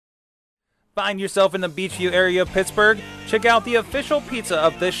Find yourself in the Beachview area of Pittsburgh? Check out the official pizza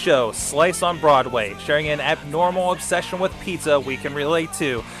of this show, Slice on Broadway, sharing an abnormal obsession with pizza we can relate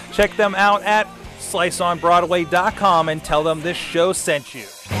to. Check them out at sliceonbroadway.com and tell them this show sent you.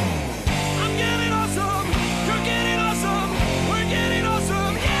 I'm getting awesome, you're getting awesome, we're getting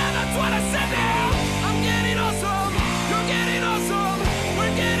awesome, yeah, that's what I said now. I'm getting awesome, you're getting awesome,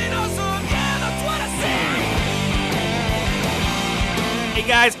 we're getting awesome, yeah, that's what I said. Hey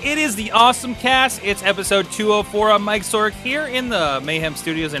guys, it is the Awesome Cast. It's episode 204. I'm Mike Sorg here in the Mayhem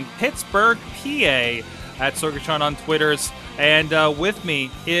Studios in Pittsburgh, PA, at Sorgatron on Twitters. And with me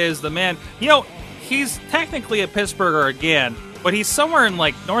is the man, he's technically a Pittsburgher again, but he's somewhere in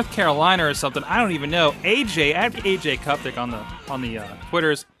like North Carolina or something. I don't even know. AJ, at AJ Kuptik on the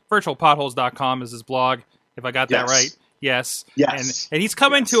Twitters. Virtualpotholes.com is his blog, if I got that right. Yes. And he's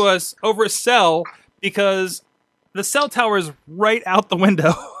coming to us over cell because the cell tower is right out the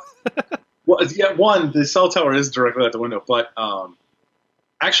window. Well, yeah, the cell tower is directly out the window, but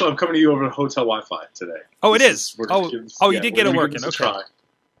actually I'm coming to you over hotel Wi-Fi today. Oh, it is? You did get it working. Okay. Try.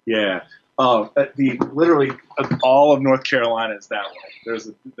 Yeah. Literally all of North Carolina is that way.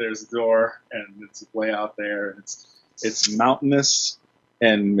 There's a door, and it's way out there, and it's mountainous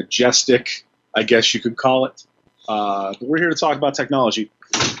and majestic, I guess you could call it. But we're here to talk about technology,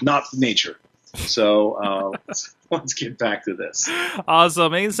 not nature. So let's get back to this.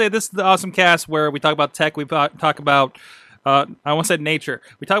 Awesome. And you can say this is the Awesome Cast where we talk about tech. We talk about I almost said nature.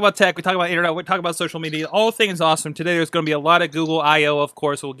 We talk about tech. We talk about internet. We talk about social media. All things awesome. Today there's going to be a lot of Google I/O, of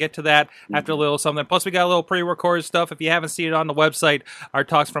course. We'll get to that after a little something. Plus, we got a little pre-recorded stuff. If you haven't seen it on the website, our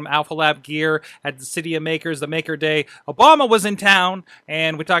talks from Alpha Lab Gear at the City of Makers, the Maker Day. Obama was in town,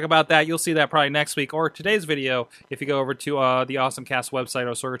 and we talk about that. You'll see that probably next week or today's video if you go over to the Awesome Cast website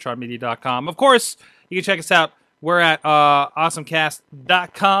or sorgatronmedia.com. Of course, you can check us out. We're at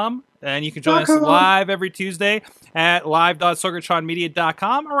awesomecast.com. And you can join us live every Tuesday at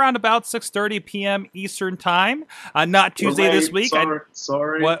live.sorgatronmedia.com around about 6:30 p.m. Eastern Time. Not Tuesday this week.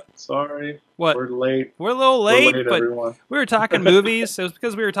 Sorry. What? Sorry. What? We're late. We're a little late, but everyone. We were talking movies. It was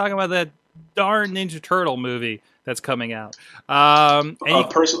because we were talking about that darn Ninja Turtle movie that's coming out.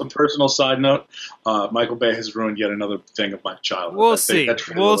 Personal side note, Michael Bay has ruined yet another thing of my childhood. We'll see.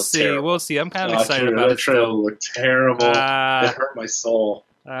 We'll see. I'm kind of excited about it. That trailer looked terrible. It hurt my soul.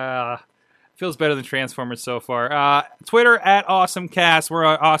 Feels better than Transformers so far. Twitter at AwesomeCast.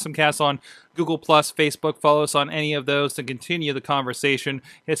 We're AwesomeCast on Google+, Facebook. Follow us on any of those to continue the conversation.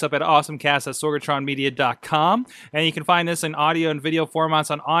 Hit us up at awesomecast at sorgatronmedia.com. And you can find this in audio and video formats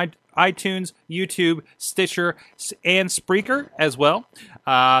on iTunes, YouTube, Stitcher, and Spreaker as well.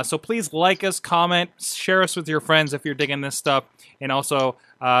 So please like us, comment, share us with your friends if you're digging this stuff. And also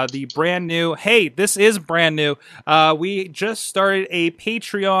the brand new, this is brand new. We just started a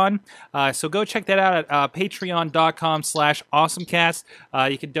Patreon. So go check that out at patreon.com/awesomecast.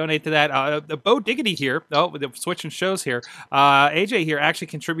 You can donate to that. Bo Diggity here, we're switching shows here. AJ here actually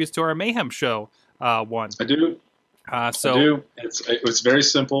contributes to our Mayhem show one. I do. I do. It's very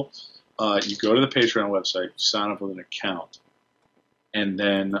simple. You go to the Patreon website, you sign up with an account, and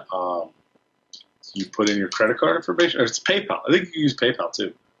then you put in your credit card information. Or it's PayPal. I think you can use PayPal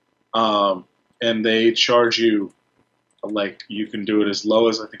too. And they charge you, you can do it as low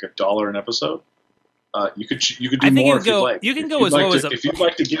as I think $1 an episode. You could do more if you'd like. You can go as low as if you'd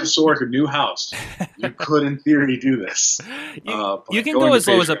like to give Sorg a new house, you could in theory do this. You can go as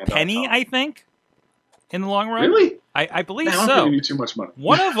low as a penny, I think. In the long run? Really? I believe I'm so. giving you too much money.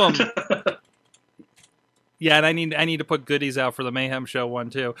 One of them. Yeah, and I need to put goodies out for the Mayhem show one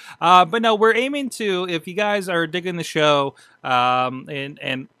too. But no, we're aiming to, if you guys are digging the show,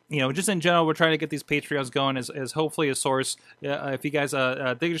 and just in general, we're trying to get these Patreons going as hopefully a source. If you guys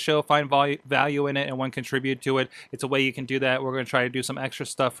dig the show, find value in it, and want to contribute to it, it's a way you can do that. We're going to try to do some extra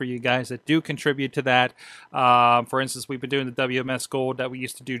stuff for you guys that do contribute to that. For instance, we've been doing the WMS Gold that we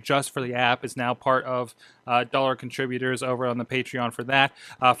used to do just for the app is now part of dollar contributors over on the Patreon for that.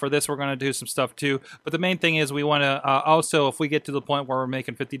 For this, we're going to do some stuff too. But the main thing is we want to also, if we get to the point where we're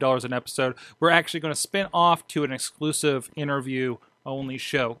making $50 an episode, we're actually going to spin off to an exclusive interview only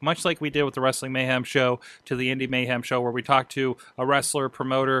show, much like we did with the Wrestling Mayhem show to the Indie Mayhem show, where we talk to a wrestler,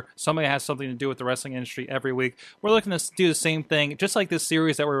 promoter, somebody that has something to do with the wrestling industry every week. We're looking to do the same thing, just like this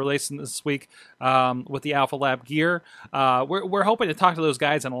series that we're releasing this week with the Alpha Lab Gear. We're hoping to talk to those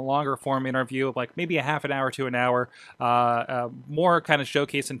guys in a longer form interview of maybe a half an hour to an hour, more kind of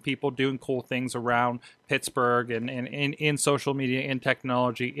showcasing people doing cool things around Pittsburgh and in social media, in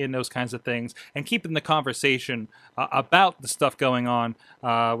technology, in those kinds of things, and keeping the conversation about the stuff going on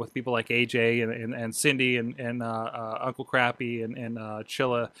with people like AJ and Cindy and Uncle Crappy and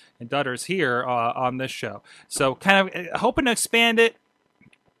Chilla and Dutters here on this show. So kind of hoping to expand it.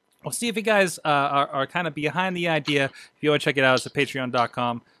 We'll see if you guys are kind of behind the idea. If you want to check it out, it's at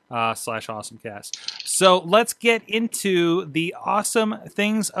patreon.com/awesomecast. So let's get into the awesome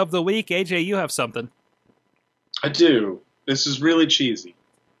things of the week. AJ, you have something. I do. This is really cheesy.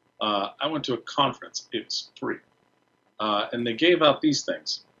 I went to a conference. It's free. And they gave out these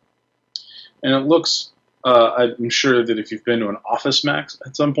things. And it looks, I'm sure that if you've been to an Office Max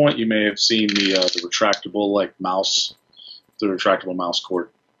at some point, you may have seen the retractable mouse, the retractable mouse cord,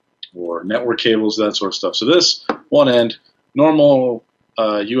 or network cables, that sort of stuff. So this one end, normal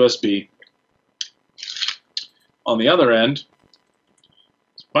USB. On the other end,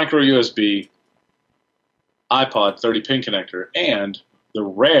 micro USB, iPod 30-pin connector, and the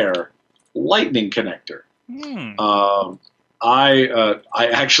rare Lightning connector. I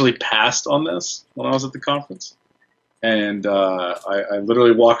actually passed on this when I was at the conference, and I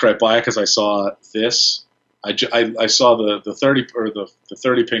literally walked right by it because I saw this. I saw the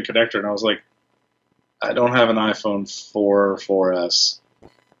 30-pin connector, and I was like, I don't have an iPhone 4 or 4S,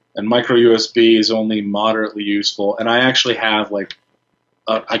 and micro USB is only moderately useful. And I actually have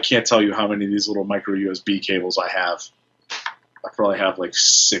I can't tell you how many of these little micro USB cables I have. I probably have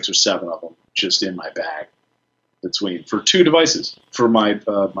 6 or 7 of them just in my bag for 2 devices, for my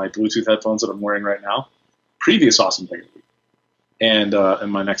Bluetooth headphones that I'm wearing right now, previous awesome thing, and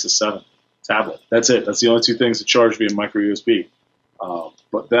my Nexus 7 tablet. That's it. That's the only 2 things that charge via micro USB.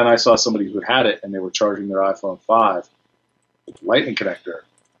 But then I saw somebody who had it, and they were charging their iPhone 5 with Lightning connector,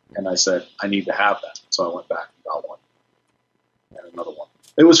 and I said, I need to have that. So I went back and got one, and another one.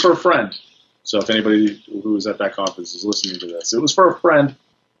 It was for a friend. So if anybody who was at that conference is listening to this, it was for a friend,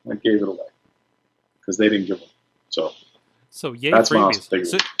 and I gave it away because they didn't give them. So yay, that's freebies.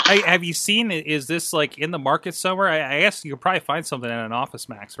 So, have you seen it? Is this in the market somewhere? I guess you could probably find something at an Office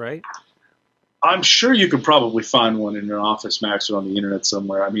Max, right? I'm sure you could probably find one in an Office Max or on the internet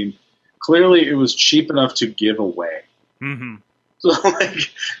somewhere. I mean, clearly it was cheap enough to give away. Mm-hmm. So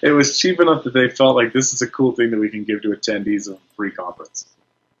it was cheap enough that they felt like this is a cool thing that we can give to attendees of a free conference.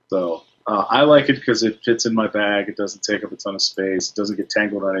 So I like it because it fits in my bag. It doesn't take up a ton of space. It doesn't get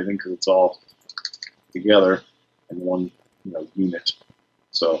tangled on anything because it's all together in one unit.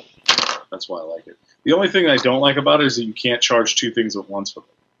 So that's why I like it. The only thing I don't like about it is that you can't charge 2 things at once with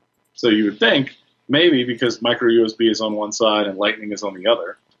it. So you would think, maybe because micro USB is on one side and Lightning is on the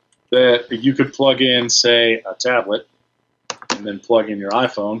other, that you could plug in, say, a tablet and then plug in your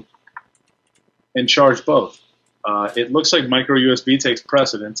iPhone and charge both. It looks like micro USB takes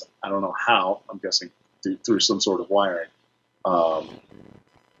precedence. I don't know how. I'm guessing through some sort of wiring. But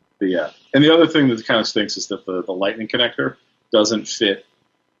yeah. And the other thing that kind of stinks is that the Lightning connector doesn't fit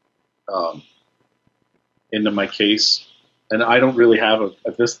into my case. And I don't really have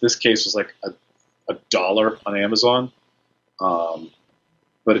this case was like $1 on Amazon,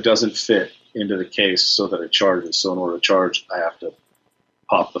 but it doesn't fit into the case so that it charges. So in order to charge, I have to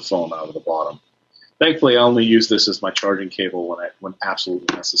pop the phone out of the bottom. Thankfully, I only use this as my charging cable when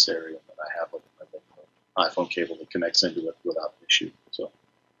absolutely necessary, and then I have an iPhone cable that connects into it without an issue. So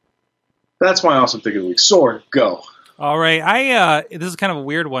that's my awesome thing of the week. Sword, go. All right, this is kind of a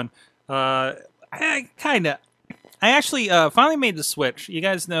weird one. I actually finally made the switch. You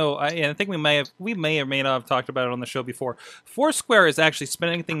guys know, I think we may or may not have talked about it on the show before. Foursquare is actually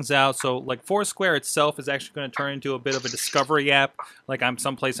spinning things out. So, Foursquare itself is actually going to turn into a bit of a discovery app. I'm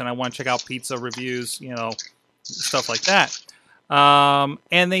someplace and I want to check out pizza reviews, stuff like that.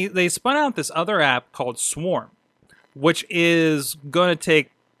 And they spun out this other app called Swarm, which is going to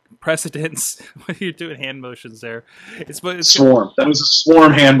take precedence. What are you doing hand motions there? It's Swarm. That was a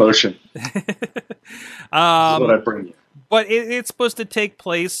Swarm hand motion. That's what I bring you. But it's supposed to take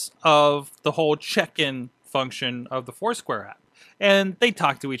place of the whole check-in function of the Foursquare app. And they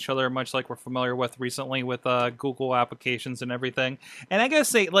talk to each other much like we're familiar with recently with Google applications and everything. And I gotta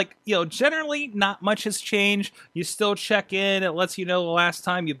say, generally not much has changed. You still check in. It lets you know the last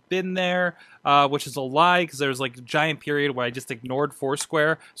time you've been there, which is a lie because there's a giant period where I just ignored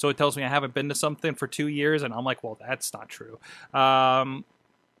Foursquare. So it tells me I haven't been to something for 2 years. And I'm like, well, that's not true. I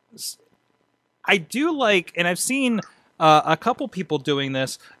do and I've seen a couple people doing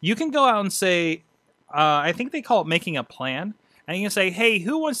this. You can go out and say, I think they call it making a plan. And you can say, hey,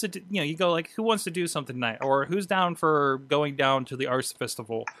 who wants to do, you go who wants to do something tonight? Or who's down for going down to the Arts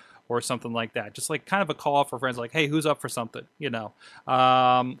Festival or something like that. Just kind of a call for friends hey, who's up for something, Yeah.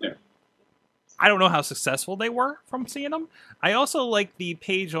 I don't know how successful they were from seeing them. I also like the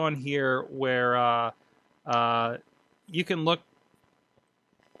page on here where you can look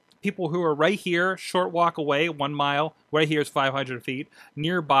people who are right here, short walk away, 1 mile. Right here is 500 feet.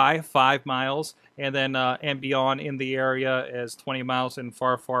 Nearby, 5 miles, and then and beyond in the area is 20 miles and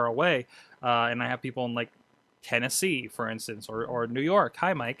far, far away. And I have people in like Tennessee, for instance, or New York.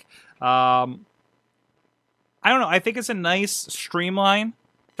 Hi, Mike. I don't know. I think it's a nice streamline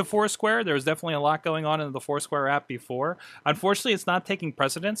to Foursquare. There's definitely a lot going on in the Foursquare app before. Unfortunately, it's not taking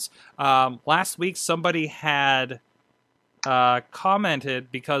precedence. Last week, somebody had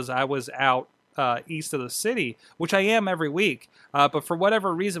commented because I was out east of the city, which I am every week. But for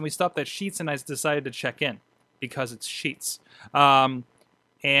whatever reason, we stopped at Sheetz, and I decided to check in because it's Sheetz.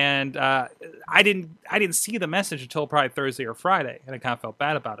 And I didn't see the message until probably Thursday or Friday, and I kind of felt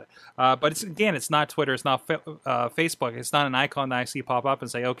bad about it. But it's not Twitter, it's not Facebook, it's not an icon that I see pop up and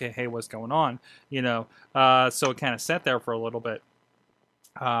say, okay, hey, what's going on? So it kind of sat there for a little bit.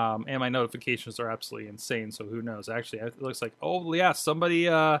 And my notifications are absolutely insane, so who knows? Actually, it looks like, oh yeah, somebody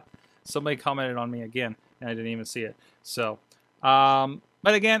commented on me again, and I didn't even see it. So,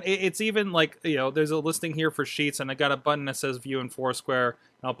 but again, it's even like, there's a listing here for Sheetz, and I got a button that says View in Foursquare,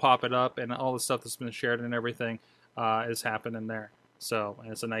 and I'll pop it up, and all the stuff that's been shared and everything is happening there. So,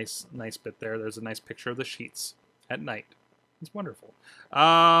 and it's a nice bit there. There's a nice picture of the Sheetz at night. It's wonderful.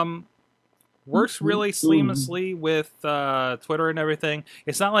 Works really seamlessly with Twitter and everything.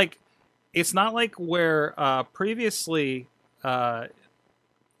 It's not like where previously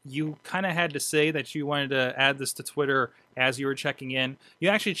you kind of had to say that you wanted to add this to Twitter as you were checking in. You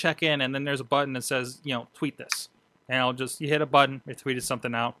actually check in, and then there's a button that says, tweet this, and you hit a button, it tweeted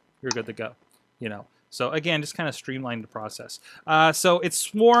something out, you're good to go. So again, just kind of streamline the process. So it's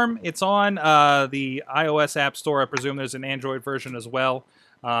Swarm. It's on the iOS App Store. I presume there's an Android version as well.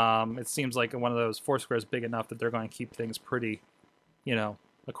 It seems like one of those. Foursquare is big enough that they're going to keep things pretty,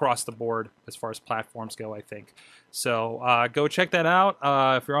 across the board as far as platforms go, I think. So go check that out.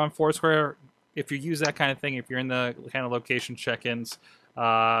 If you're on Foursquare, if you use that kind of thing, if you're in the kind of location check-ins,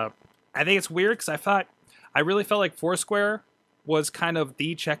 I think it's weird because I really felt like Foursquare was kind of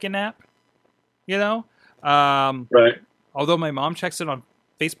the check-in app, Right. Although my mom checks it on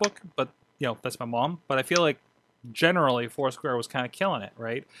Facebook, but that's my mom. But I feel like generally Foursquare was kind of killing it,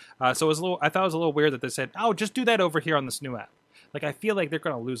 right? So I thought it was a little weird that they said, "Oh, just do that over here on this new app." Like, I feel like they're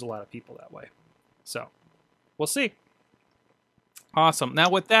going to lose a lot of people that way. So we'll see. Awesome. Now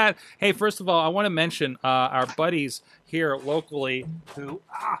with that, hey, first of all, I want to mention our buddies here locally who,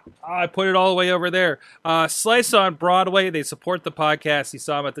 I put it all the way over there. Slice on Broadway, they support the podcast. You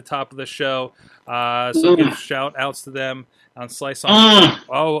saw them at the top of the show. So give shout outs to them on Slice on.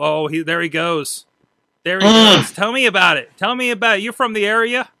 There he goes. There he goes. Tell me about it. You're from the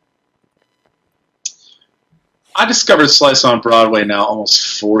area? I discovered Slice on Broadway now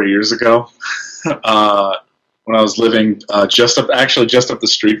almost 4 years ago. When I was living just up the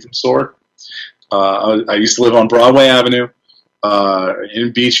street from Sword. I used to live on Broadway Avenue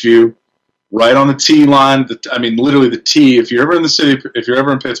in Beachview, right on the T line. Literally the T. If you're ever in the city, if you're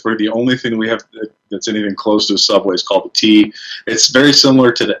ever in Pittsburgh, the only thing we have that's anything close to a subway is called the T. It's very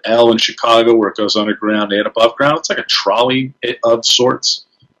similar to the L in Chicago, where it goes underground and above ground. It's like a trolley of sorts,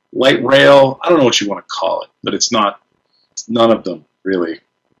 light rail. I don't know what you want to call it, but it's not. It's none of them really.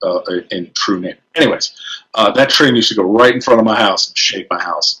 In true name. Anyways, that train used to go right in front of my house and shake my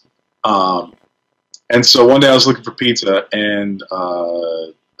house. And so one day I was looking for pizza, and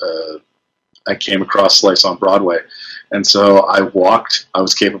I came across Slice on Broadway. And so I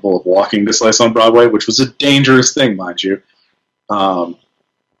was capable of walking to Slice on Broadway, which was a dangerous thing, mind you. And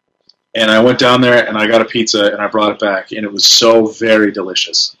I went down there, and I got a pizza, and I brought it back, and it was so very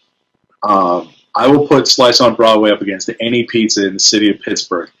delicious. I will put Slice on Broadway up against any pizza in the city of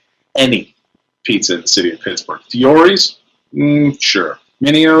Pittsburgh. Any pizza in the city of Pittsburgh. Fiore's? Sure.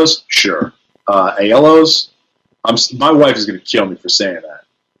 Minio's? Sure. Aiello's? My wife is going to kill me for saying that.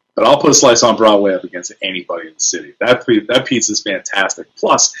 But I'll put Slice on Broadway up against anybody in the city. That pizza is fantastic.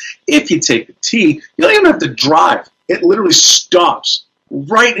 Plus, if you take the T, you don't even have to drive. It literally stops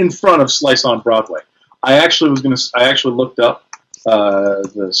right in front of Slice on Broadway. I actually looked up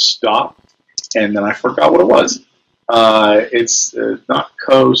the stop, and then I forgot what it was. It's not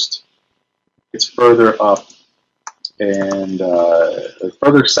Coast. It's further up and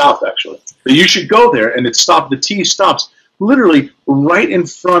further south, actually. But you should go there, and the T stops literally right in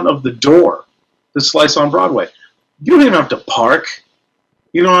front of the door to Slice on Broadway. You don't even have to park.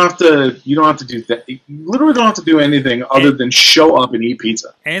 You don't have to do that. You literally don't have to do anything other than show up and eat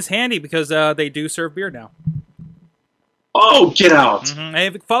pizza. And it's handy because they do serve beer now. Oh, get out! Mm-hmm.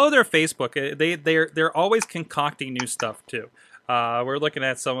 And follow their Facebook. They're always concocting new stuff too. We're looking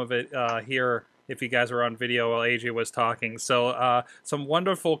at some of it here if you guys were on video while AJ was talking. So some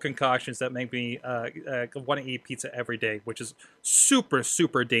wonderful concoctions that make me want to eat pizza every day, which is super,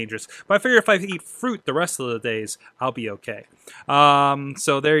 super dangerous. But I figure if I eat fruit the rest of the days, I'll be okay.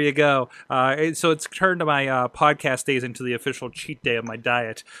 So there you go. So it's turned to my podcast days into the official cheat day of my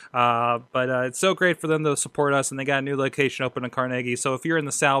diet. But it's so great for them to support us, and they got a new location open in Carnegie. So if you're in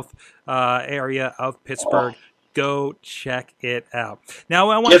the south area of Pittsburgh, go check it out. Now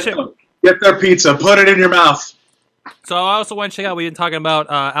I want to get their pizza, put it in your mouth. So I also want to check out, we've been talking about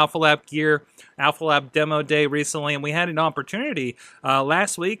Alpha Lab gear, Alpha Lab demo day recently, and we had an opportunity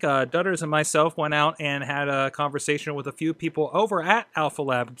last week. Dutters and myself went out and had a conversation with a few people over at Alpha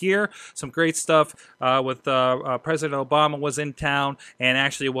Lab Gear. Some great stuff with President Obama was in town, and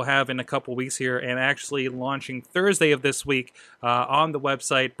actually we'll have in a couple weeks here, and actually launching Thursday of this week on the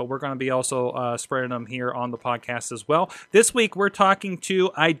website, but we're going to be also spreading them here on the podcast as well. This week we're talking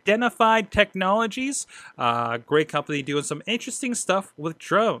to Identified Technologies, great company doing some interesting stuff with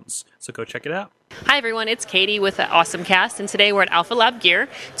drones. So go check it out. Hi everyone, it's Katie with the Awesome Cast, and today we're at Alpha Lab Gear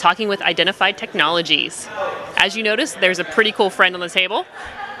talking with Identified Technologies. As you notice, there's a pretty cool friend on the table.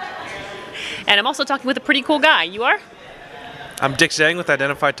 And I'm also talking with a pretty cool guy. You are? I'm Dick Zhang with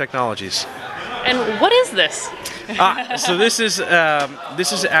Identified Technologies. And what is this? So this is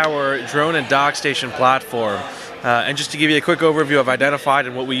our drone and dock station platform. And just to give you a quick overview of Identified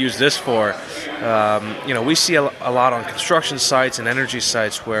and what we use this for, we see a lot on construction sites and energy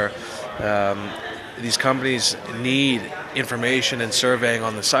sites where these companies need information and surveying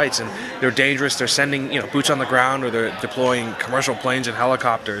on the sites, and they're dangerous. They're sending boots on the ground, or they're deploying commercial planes and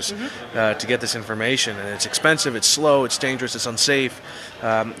helicopters to get this information, and it's expensive, it's slow, it's dangerous, it's unsafe.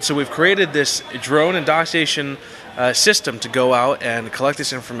 So we've created this drone and dock station system to go out and collect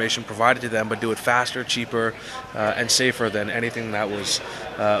this information, provide it to them, but do it faster, cheaper, and safer than anything that was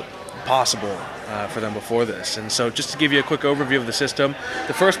possible for them before this. And so just to give you a quick overview of the system,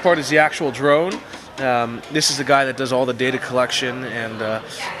 the first part is the actual drone. This is the guy that does all the data collection,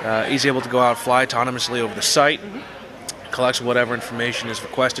 and he's able to go out, fly autonomously over the site, collects whatever information is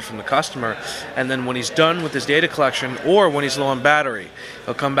requested from the customer, and then when he's done with his data collection, or when he's low on battery,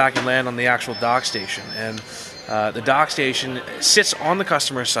 he'll come back and land on the actual dock station. And the dock station sits on the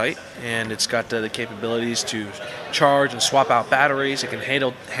customer site, and it's got the capabilities to charge and swap out batteries. It can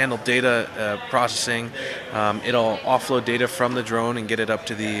handle data processing. It'll offload data from the drone and get it up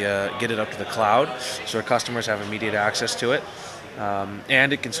to the cloud, so our customers have immediate access to it.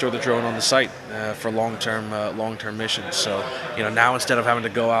 And it can store the drone on the site for long-term missions. So now instead of having to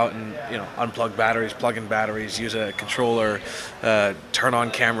go out and unplug batteries, plug in batteries, use a controller, turn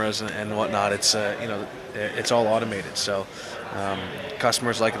on cameras and whatnot, it's it's all automated. So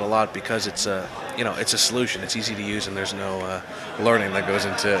customers like it a lot because it's a solution. It's easy to use, and there's no learning that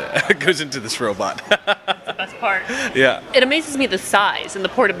goes into this robot. That's the best part. Yeah. It amazes me the size and the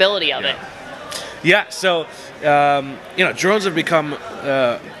portability of it. Yeah, so drones have become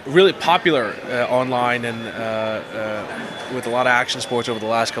really popular online and with a lot of action sports over the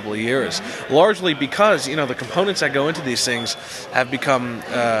last couple of years, largely because the components that go into these things have become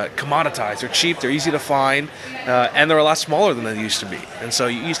commoditized. They're cheap, they're easy to find, and they're a lot smaller than they used to be. And so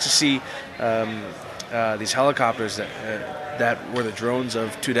you used to see these helicopters that were the drones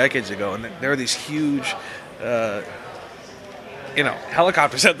of 2 decades ago, and they're these huge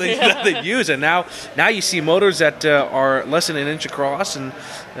helicopters that they use, and now you see motors that are less than an inch across, and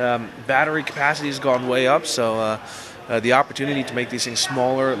battery capacity has gone way up. So the opportunity to make these things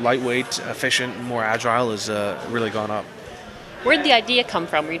smaller, lightweight, efficient, and more agile has really gone up. Where did the idea come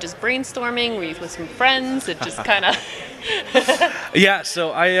from? Were you just brainstorming? Were you with some friends? It just kind of... Yeah,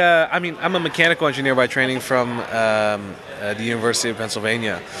 so I'm a mechanical engineer by training from the University of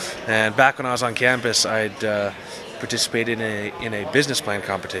Pennsylvania, and back when I was on campus, I'd participated in a business plan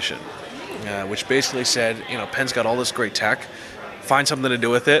competition, which basically said, Penn's got all this great tech, find something to do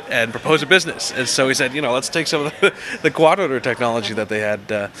with it and propose a business. And so we said, let's take some of the quadrotor technology that they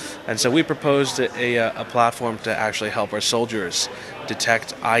had, and so we proposed a platform to actually help our soldiers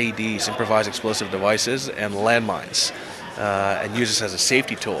detect IEDs, improvised explosive devices, and landmines, and use this as a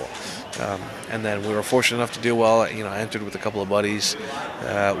safety tool. And then we were fortunate enough to do well. I entered with a couple of buddies,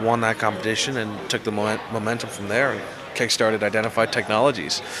 won that competition, and took the momentum from there and kickstarted Identified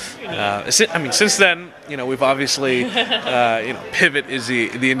Technologies. Since then, we've obviously, pivot is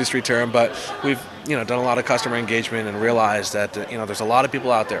the industry term, but we've, done a lot of customer engagement and realized that, there's a lot of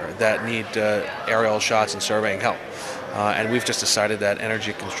people out there that need aerial shots and surveying help. And we've just decided that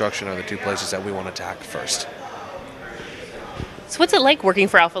energy and construction are the two places that we want to attack first. So what's it like working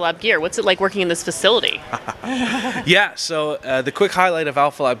for Alpha Lab Gear? What's it like working in this facility? Yeah, so the quick highlight of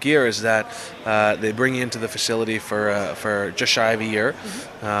Alpha Lab Gear is that they bring you into the facility for just shy of a year.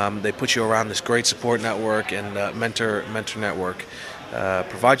 They put you around this great support network and mentor network.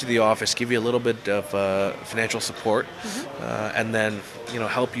 Provide you the office, give you a little bit of financial support, and then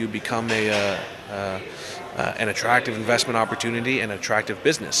help you become an attractive investment opportunity and attractive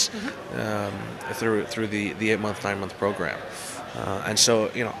business through the 8-month, 9-month program. And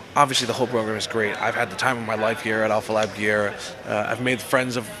so, obviously the whole program is great. I've had the time of my life here at Alpha Lab Gear. I've made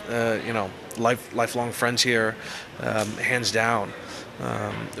friends of, lifelong friends here, hands down.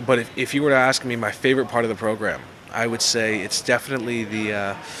 But if you were to ask me my favorite part of the program, I would say it's definitely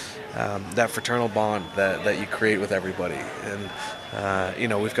that fraternal bond that you create with everybody. And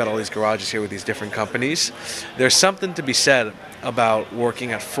we've got all these garages here with these different companies. There's something to be said about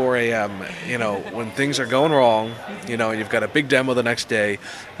working at 4 a.m. When things are going wrong, and you've got a big demo the next day.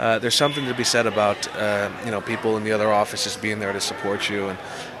 There's something to be said about people in the other offices being there to support you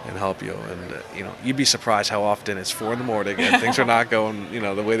and help you. And you'd be surprised how often it's 4 a.m. and things are not going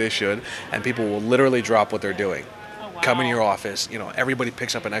the way they should, and people will literally drop what they're doing. Come in your office, everybody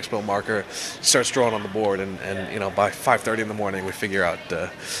picks up an Expo marker, starts drawing on the board, and by 5:30 in the morning we figure out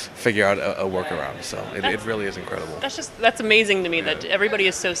a workaround. So it really is incredible. That's amazing to me that everybody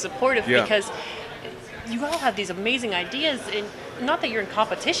is so supportive because you all have these amazing ideas, and not that you're in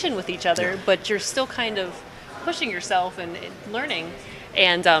competition with each other, but you're still kind of pushing yourself and learning,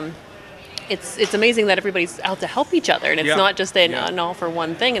 and it's amazing that everybody's out to help each other, and it's not just an all for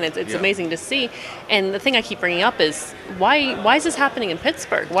one thing, and it's amazing to see. And the thing I keep bringing up is why is this happening in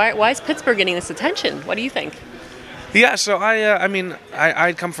Pittsburgh? Why is Pittsburgh getting this attention? What do you think? Yeah, so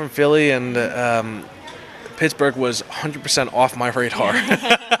I come from Philly, and Pittsburgh was 100% off my radar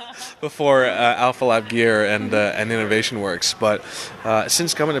before Alpha Lab Gear and Innovation Works. But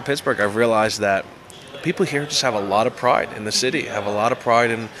since coming to Pittsburgh, I've realized that people here just have a lot of pride in the city, have a lot of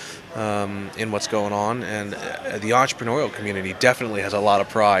pride in what's going on, and the entrepreneurial community definitely has a lot of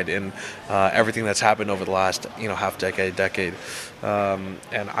pride in everything that's happened over the last half decade,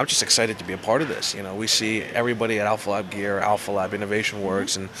 and I'm just excited to be a part of this. We see everybody at Alpha Lab Gear, Alpha Lab Innovation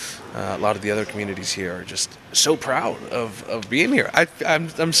Works, and a lot of the other communities here are just so proud of being here.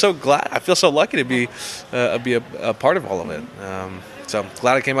 I'm so glad. I feel so lucky to be a part of all of it. So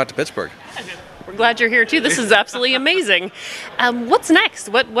glad I came out to Pittsburgh. We're glad you're here too. This is absolutely amazing. What's next?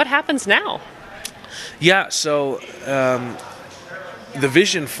 What happens now? Yeah, so the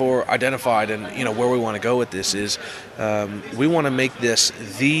vision for Identified and where we want to go with this is we want to make this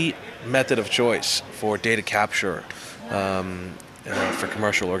the method of choice for data capture for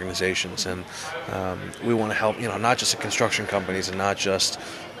commercial organizations, and we want to help not just the construction companies and not just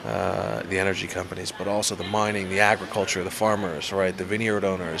the energy companies, but also the mining, the agriculture, the farmers, right, the vineyard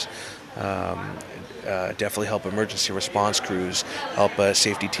owners. Definitely help emergency response crews, help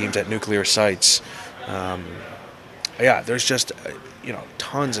safety teams at nuclear sites. There's just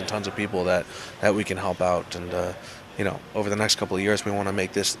tons and tons of people that we can help out, and over the next couple of years we want to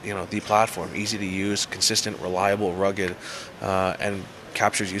make this the platform, easy to use, consistent, reliable, rugged, and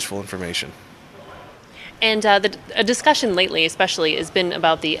captures useful information. And a discussion lately especially has been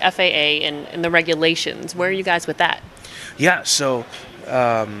about the FAA and the regulations. Where are you guys with that? Yeah, so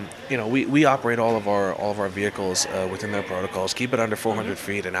we operate all of our vehicles within their protocols. Keep it under 400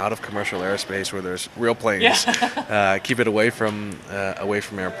 feet and out of commercial airspace where there's real planes. Keep it away from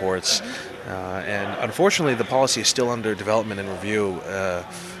airports. And unfortunately, the policy is still under development and review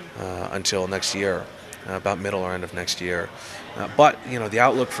until next year, about middle or end of next year. But the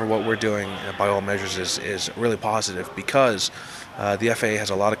outlook for what we're doing, by all measures, is really positive, because the FAA has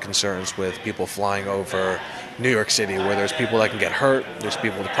a lot of concerns with people flying over New York City, where there's people that can get hurt, there's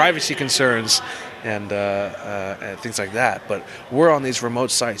people with privacy concerns, and things like that. But we're on these remote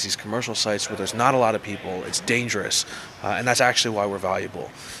sites, these commercial sites, where there's not a lot of people. It's dangerous, and that's actually why we're valuable.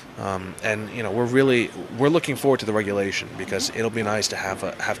 And we're looking forward to the regulation, because it'll be nice to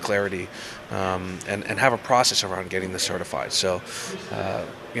have clarity and have a process around getting this certified. So,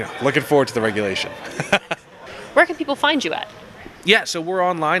 looking forward to the regulation. Where can people find you at? Yeah, so we're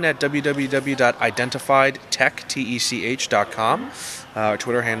online at www.identifiedtech.com. Our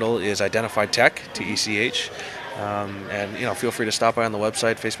Twitter handle is identifiedtech, and feel free to stop by on the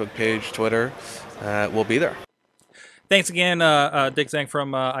website, Facebook page, Twitter. We'll be there. Thanks again, Dick Zhang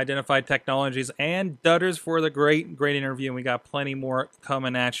from Identified Technologies and Dutters for the great interview. And we got plenty more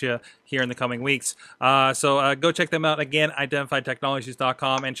coming at you here in the coming weeks. So go check them out again,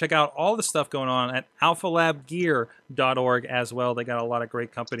 identifiedtechnologies.com, and check out all the stuff going on at alphalabgear.org as well. They got a lot of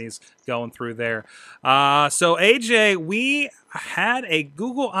great companies going through there. So AJ, we had a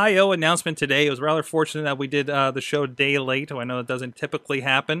Google I/O announcement today. It was rather fortunate that we did the show a day late. I know it doesn't typically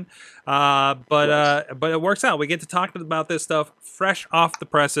happen, but it works out. We get to talk about this stuff fresh off the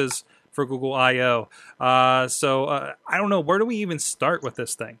presses for Google I/O. So I don't know, where do we even start with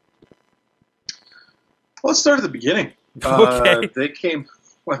this thing? Well, let's start at the beginning. Okay. They came.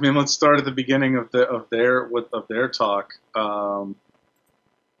 I mean, let's start at the beginning of their talk.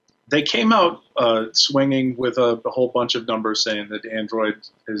 They came out swinging with a whole bunch of numbers saying that Android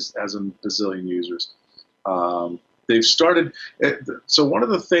has a bazillion users. They've started. So one of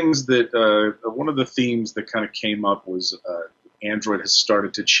the things that one of the themes that kind of came up was Android has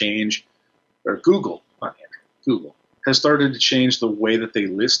started to change, or Google, not Android, Google has started to change the way that they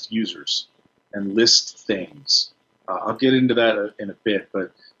list users and list things. I'll get into that in a bit,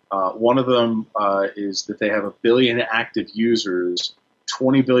 but one of them is that they have 1 billion active users,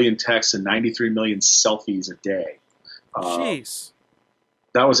 20 billion texts, and 93 million selfies a day. Jeez.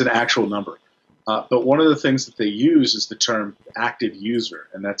 That was an actual number. But one of the things that they use is the term active user,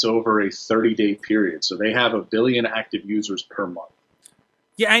 and that's over a 30-day period. So they have 1 billion active users per month.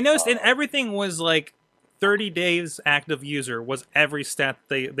 Yeah, I noticed, and everything was like 30 days active user was every stat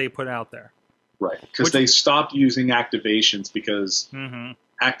they put out there. Right, because they stopped using activations because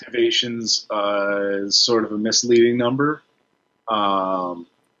activations is sort of a misleading number.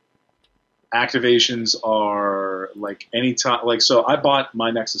 Activations are like any time, like, so I bought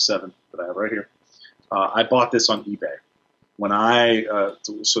my Nexus 7 that I have right here. I bought this on eBay. When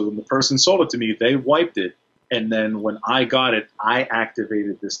so when the person sold it to me, they wiped it, and then when I got it, I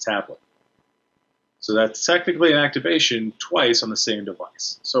activated this tablet. So that's technically an activation twice on the same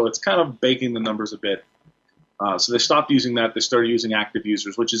device. So it's kind of baking the numbers a bit. So they stopped using that. They started using active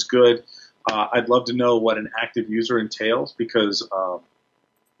users, which is good. I'd love to know what an active user entails, because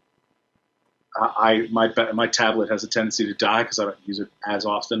my tablet has a tendency to die because I don't use it as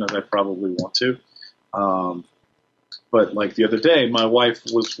often as I probably want to. But like the other day, my wife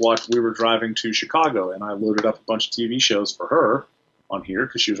we were driving to Chicago, and I loaded up a bunch of TV shows for her on here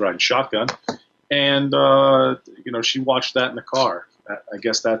because she was riding shotgun. And, she watched that in the car. I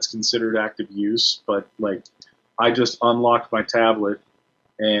guess that's considered active use, but like, I just unlocked my tablet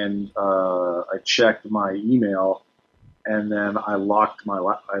and I checked my email, and then I locked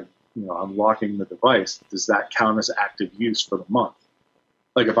I'm locking the device. Does that count as active use for the month?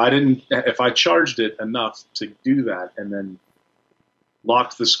 Like, if I charged it enough to do that and then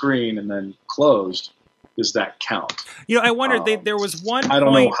locked the screen and then closed, does that count? I wondered. There was one. I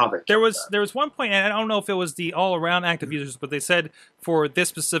don't know how they. There was one point, and I don't know if it was the all-around active users, but they said for this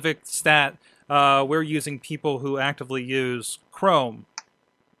specific stat, we're using people who actively use Chrome,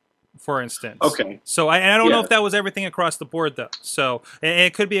 for instance. Okay. So I don't know if that was everything across the board, though. So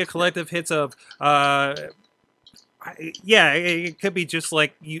it could be a collective hits of. It could be just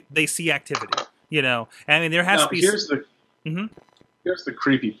like they see activity. I mean, there has to be. Here's the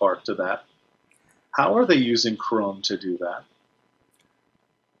creepy part to that. How are they using Chrome to do that?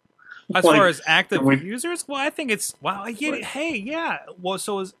 As far as active users, well, I think it's Hey, yeah. Well,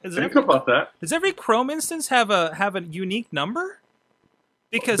 so think about that. Does every Chrome instance have a unique number?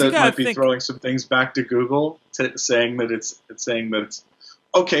 Because that you gotta might be throwing some things back to Google, saying that it's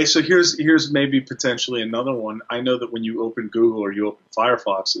okay. So here's maybe potentially another one. I know that when you open Google or you open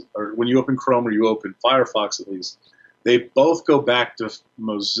Firefox, or when you open Chrome or you open Firefox, at least, they both go back to either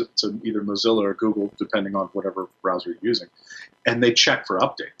Mozilla or Google, depending on whatever browser you're using, and they check for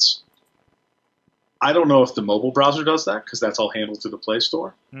updates. I don't know if the mobile browser does that, because that's all handled through the Play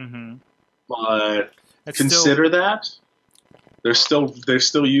Store. Mm-hmm. But consider that they're still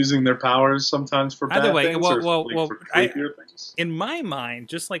using their powers sometimes for bad things, for creepier things. In my mind,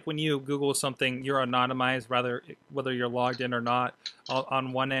 just like when you Google something, you're anonymized, whether you're logged in or not,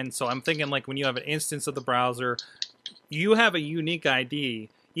 on one end. So I'm thinking, like, when you have an instance of the browser, you have a unique ID.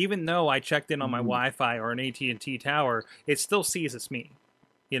 Even though I checked in on my Wi-Fi or an AT&T tower, it still sees it's me.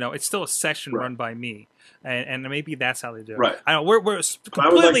 It's still a session run by me, and maybe that's how they do it. Right. I don't. We're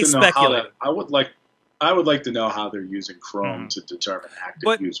completely speculating. I would like to know how they're using Chrome to determine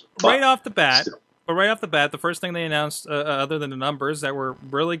active user. Right off the bat, the first thing they announced, other than the numbers that were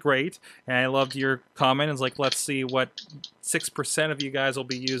really great, and I loved your comment, is like, let's see what 6% of you guys will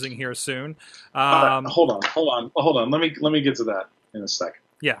be using here soon. Hold on. Let me get to that in a second.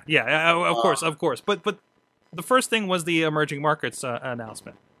 Yeah. Of course. But the first thing was the emerging markets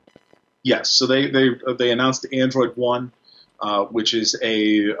announcement. Yes. So they announced Android One, which is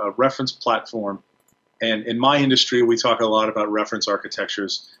a reference platform. And in my industry, we talk a lot about reference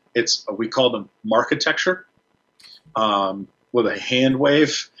architectures. We call them marketecture, with a hand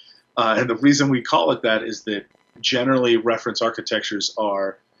wave. And the reason we call it that is that generally reference architectures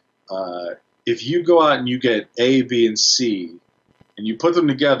are if you go out and you get A, B, and C, and you put them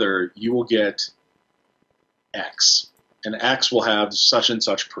together, you will get X. And X will have such and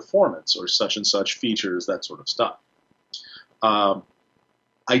such performance or such and such features, that sort of stuff.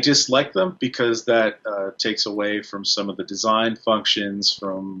 I dislike them because that takes away from some of the design functions,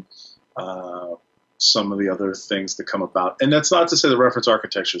 from some of the other things that come about. And that's not to say the reference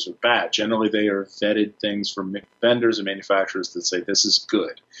architectures are bad. Generally, they are vetted things from vendors and manufacturers that say this is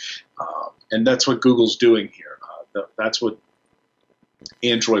good. And that's what Google's doing here. That's what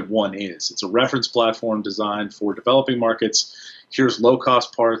Android One is. It's a reference platform designed for developing markets. Here's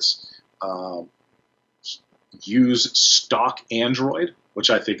low-cost parts. Use stock Android,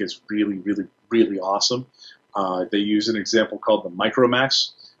 which I think is really, really, really awesome. They use an example called the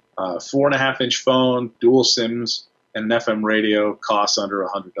Micromax. 4.5-inch phone, dual SIMs, and an FM radio, costs under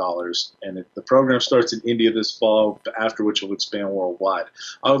 $100. And the program starts in India this fall, after which it will expand worldwide.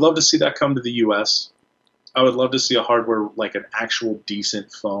 I would love to see that come to the U.S. I would love to see a hardware, like an actual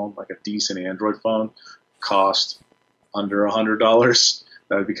decent phone, like a decent Android phone, cost under $100.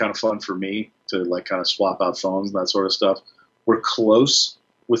 That would be kind of fun for me to like kind of swap out phones and that sort of stuff. We're close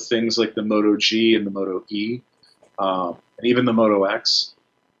with things like the Moto G and the Moto E, and even the Moto X.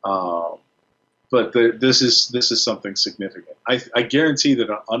 But this is something significant. I guarantee that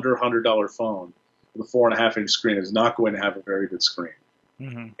an under $100 phone with a 4.5-inch screen is not going to have a very good screen.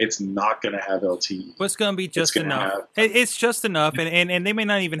 Mm-hmm. It's not going to have LTE. But it's going to be just enough. It's just enough, and they may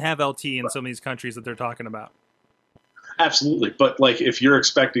not even have LTE in some of these countries that they're talking about. Absolutely, but like if you're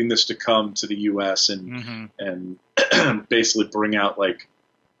expecting this to come to the U.S. and basically bring out like,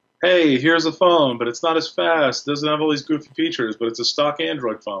 hey, here's a phone, but it's not as fast, doesn't have all these goofy features, but it's a stock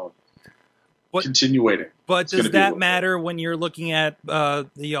Android phone. Continuating. But does that matter when you're looking at, I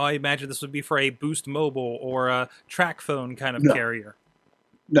imagine this would be for a Boost Mobile or a Track Phone kind of carrier?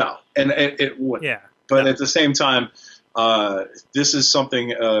 No, and it would. Yeah. But at the same time, this is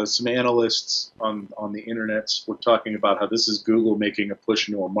something some analysts on the internet were talking about, how this is Google making a push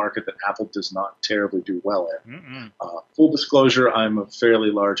into a market that Apple does not terribly do well in. Full disclosure, I'm a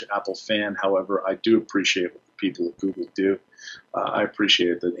fairly large Apple fan. However, I do appreciate what the people at Google do. I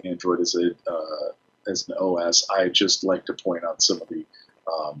appreciate that Android is as an OS. I just like to point out some of the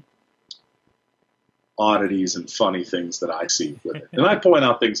oddities and funny things that I see with it. And I point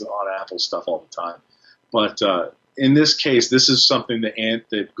out things on Apple stuff all the time. But in this case, this is something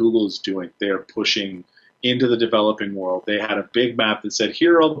that Google is doing. They are pushing into the developing world. They had a big map that said,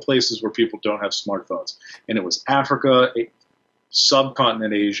 here are all the places where people don't have smartphones. And it was Africa,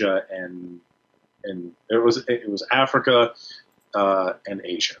 subcontinent Asia, and it was Africa and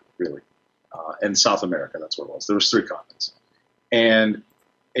Asia, really, and South America. That's what it was. There was 3 continents. And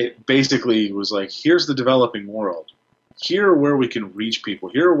it basically was like, here's the developing world. Here are where we can reach people.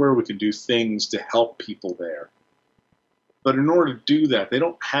 Here are where we can do things to help people there. But in order to do that, they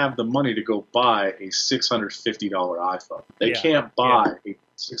don't have the money to go buy a $650 iPhone. They can't buy a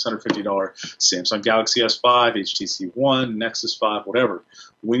 $650 Samsung Galaxy S5, HTC One, Nexus 5, whatever.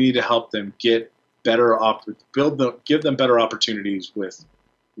 We need to help them get better, give them better opportunities with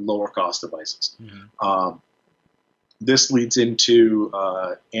lower cost devices. Mm-hmm. This leads into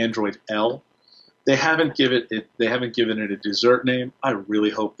Android L. They haven't given it a dessert name. I really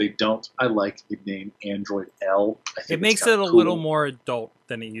hope they don't. I like the name Android L. I think it makes it a little more adult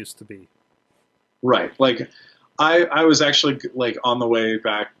than it used to be. Right. Like I was actually like on the way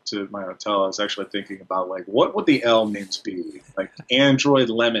back to my hotel. I was actually thinking about like what would the L names be? Like Android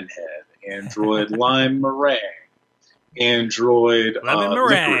Lemonhead, Android Lime Meringue, Android Lemon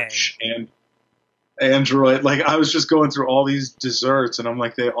Meringue, licorice, and Android, like I was just going through all these desserts and I'm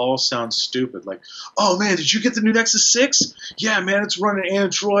like, they all sound stupid. Like, oh man, did you get the new Nexus 6? Yeah, man, it's running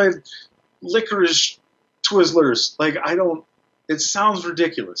Android licorice Twizzlers. Like, it sounds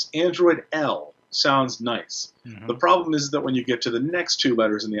ridiculous. Android L sounds nice. Mm-hmm. The problem is that when you get to the next 2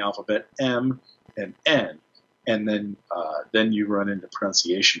 letters in the alphabet, M and N, and then you run into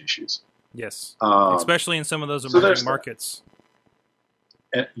pronunciation issues. Yes, especially in some of those emerging markets.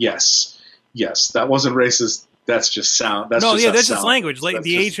 Yes, that wasn't racist. That's just sound. That's just language. Like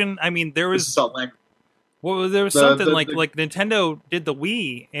the Asian. I mean, there was something like Nintendo did the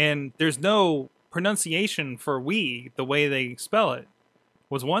Wii, and there's no pronunciation for Wii the way they spell it.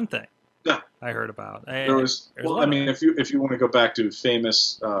 Was one thing. Yeah, I heard about. There was. Well, I mean, if you want to go back to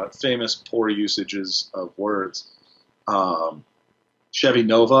famous poor usages of words, Chevy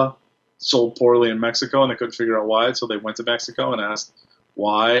Nova sold poorly in Mexico, and they couldn't figure out why, so they went to Mexico and asked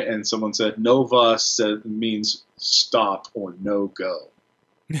why, and someone said Nova means stop or no go.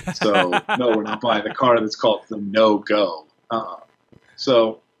 So no, we're not buying the car that's called the No Go.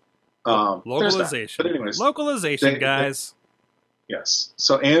 So localization. But anyways, localization, guys. Yes.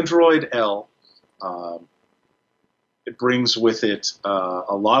 So Android L, it brings with it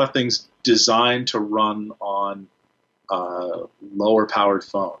a lot of things designed to run on lower powered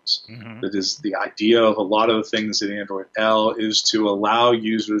phones. Mm-hmm. That is the idea of a lot of the things in Android L is to allow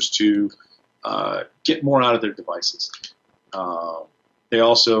users to get more out of their devices. They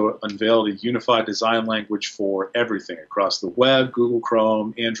also unveiled a unified design language for everything across the web, Google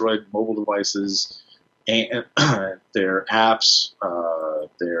Chrome, Android mobile devices, and their apps,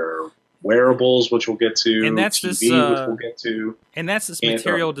 their wearables, which we'll get to, and that's TV, this, which we'll get to. And that's this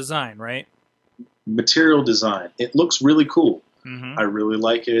material design, right? Material design. It looks really cool. Mm-hmm. I really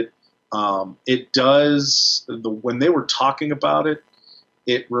like it. It does, when they were talking about it,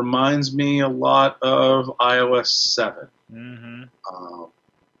 it reminds me a lot of iOS 7. Mm-hmm.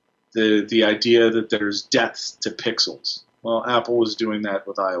 The idea that there's depth to pixels. Well, Apple was doing that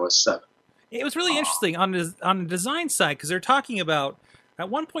with iOS 7. It was really interesting on the design side because they're talking about, at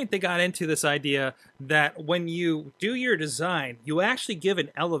one point they got into this idea that when you do your design, you actually give an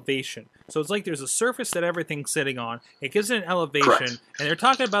elevation. So it's like there's a surface that everything's sitting on. It gives it an elevation, Correct. And they're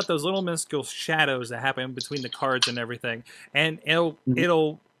talking about those little minuscule shadows that happen between the cards and everything. And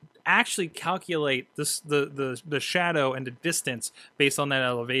it'll actually calculate the shadow and the distance based on that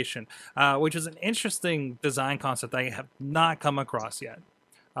elevation, which is an interesting design concept I have not come across yet.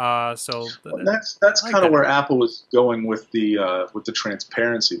 That's kind of where Apple was going with the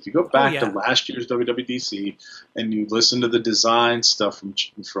transparency. If you go back to last year's WWDC and you listen to the design stuff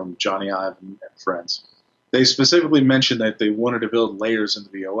from Johnny Ive and friends, they specifically mentioned that they wanted to build layers into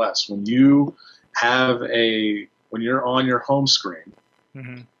the OS. When you're on your home screen,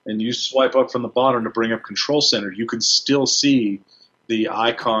 mm-hmm. and you swipe up from the bottom to bring up Control Center, you can still see the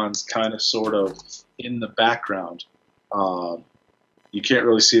icons kind of sort of in the background. You can't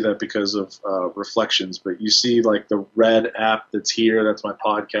really see that because of reflections, but you see like the red app that's here. That's my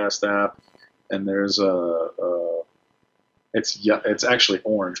podcast app, and there's it's actually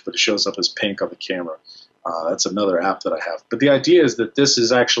orange, but it shows up as pink on the camera. That's another app that I have. But the idea is that this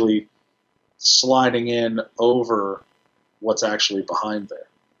is actually sliding in over what's actually behind there.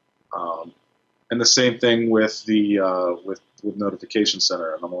 And the same thing with the with Notification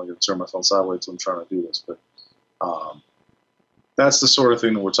Center. And I'm only going to turn my phone sideways when I'm trying to do this, but that's the sort of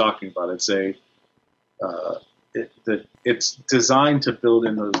thing that we're talking about. It's it's designed to build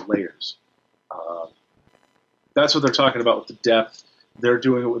in those layers. That's what they're talking about with the depth. They're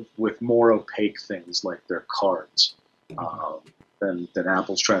doing it with more opaque things like their cards than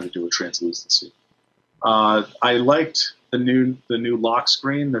Apple's trying to do with translucency. I liked the new lock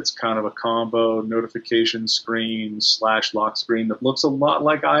screen. That's kind of a combo notification screen / lock screen that looks a lot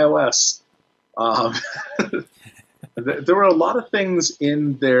like iOS. There were a lot of things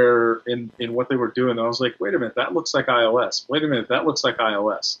in what they were doing. I was like, wait a minute, that looks like iOS. Wait a minute, that looks like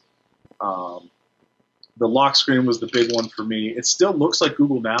iOS. The lock screen was the big one for me. It still looks like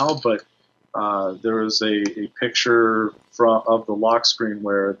Google Now, but there was a picture of the lock screen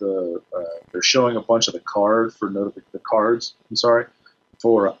where they're showing a bunch of the cards for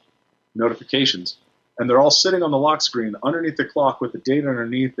notifications, and they're all sitting on the lock screen underneath the clock with the date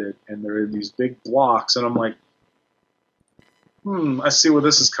underneath it, and they're in these big blocks. And I'm like, I see where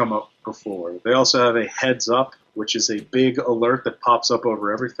this has come up before. They also have a heads up, which is a big alert that pops up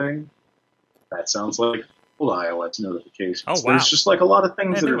over everything. That sounds like iOS notifications. Oh, wow. There's just like a lot of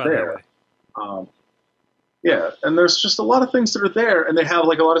things that are there. And there's just a lot of things that are there, and they have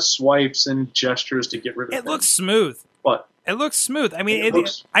like a lot of swipes and gestures to get rid of it. Things. Looks smooth. But it looks smooth. I mean,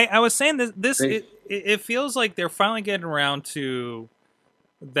 I was saying this. It feels like they're finally getting around to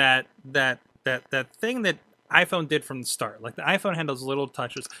that thing that iPhone did from the start. Like the iPhone had those little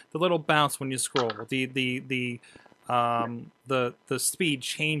touches, the little bounce when you scroll, the speed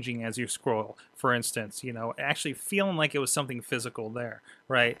changing as you scroll, for instance, actually feeling like it was something physical there,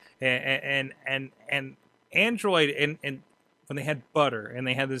 right? And Android and when they had Butter and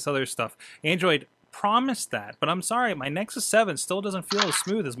they had this other stuff, Android promised that, but I'm sorry, my Nexus 7 still doesn't feel as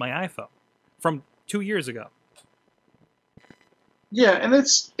smooth as my iPhone from 2 years ago. Yeah, and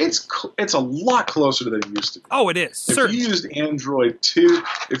it's a lot closer than it used to be. Oh, it is. If you used Android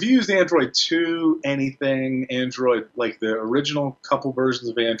 2, anything Android, like the original couple versions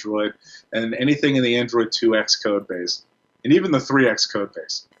of Android, and anything in the Android 2X code base, and even the 3X code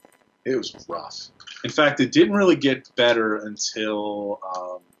base, it was rough. In fact, it didn't really get better until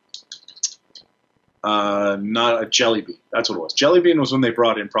not a Jelly Bean. That's what it was. Jelly Bean was when they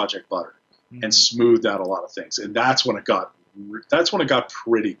brought in Project Butter and smoothed out a lot of things, and that's when it got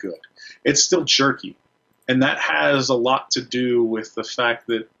pretty good. It's still jerky, and that has a lot to do with the fact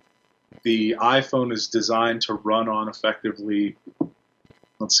that the iPhone is designed to run on effectively,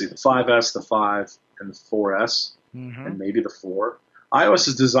 let's see, the 5S, the 5, and the 4S, and maybe the 4. iOS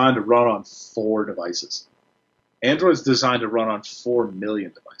is designed to run on 4 devices. Android is designed to run on 4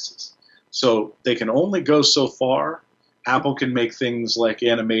 million devices. So they can only go so far. Apple can make things like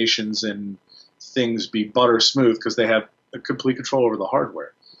animations and things be butter smooth because they have complete control over the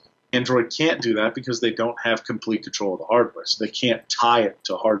hardware. Android can't do that because they don't have complete control of the hardware. So they can't tie it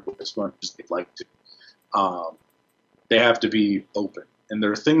to hardware as much as they'd like to. They have to be open. And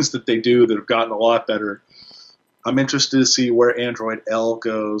there are things that they do that have gotten a lot better. I'm interested to see where Android L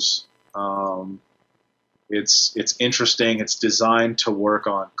goes. It's interesting. It's designed to work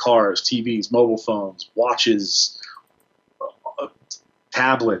on cars, TVs, mobile phones, watches,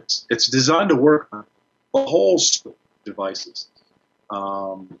 tablets. It's designed to work on a whole suite of devices,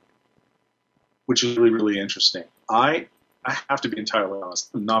 which is really, really interesting. I have to be entirely honest.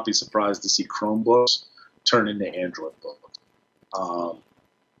 I would not be surprised to see Chromebooks turn into Android books.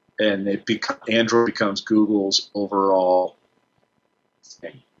 And Android becomes Google's overall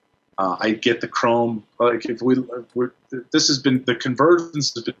thing. I get the Chrome. This has been the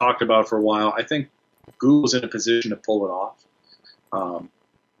convergence has been talked about for a while. I think Google's in a position to pull it off.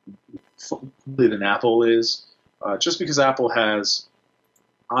 Fully than Apple is, just because Apple has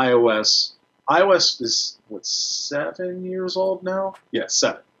iOS. iOS is 7 years old now. Yeah,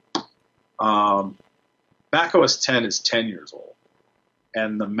 7. macOS 10 is 10 years old,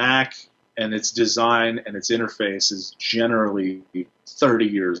 and the Mac and its design and its interface is generally 30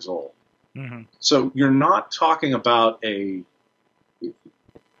 years old. Mm-hmm. So you're not talking about trying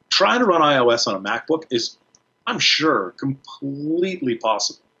to run iOS on a MacBook is, I'm sure, completely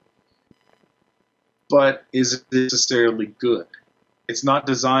possible. But is it necessarily good? It's not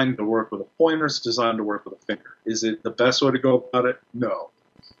designed to work with a pointer. It's designed to work with a finger. Is it the best way to go about it? No.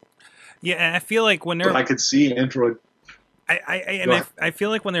 Yeah, and I feel like when they're... But I could see Android... I feel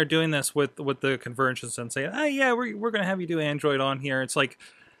like when they're doing this with the convergence and saying, oh yeah, we're going to have you do Android on here, it's like...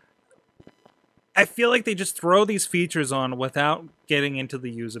 I feel like they just throw these features on without getting into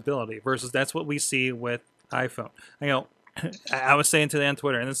the usability, versus that's what we see with iPhone. I was saying today on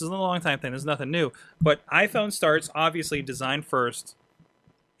Twitter, and this is a long time thing, this is nothing new, but iPhone starts obviously design first,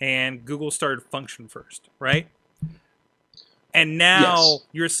 and Google started function first, right? And now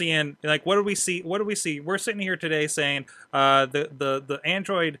you're seeing, like, what do we see? We're sitting here today saying the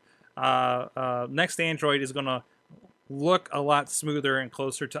Android, next Android is going to look a lot smoother and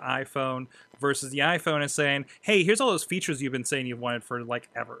closer to iPhone, versus the iPhone is saying, hey, here's all those features you've been saying you've wanted for like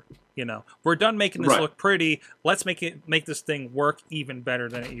ever. We're done making this look pretty. Let's make this thing work even better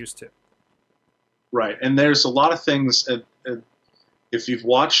than it used to. Right. And there's a lot of things, if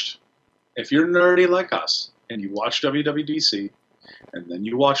you're nerdy like us and you watch WWDC and then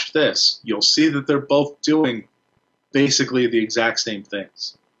you watch this, you'll see that they're both doing basically the exact same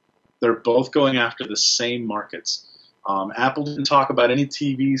things. They're both going after the same markets. Apple didn't talk about any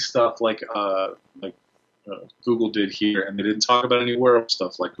TV stuff like Google did here, and they didn't talk about any wearable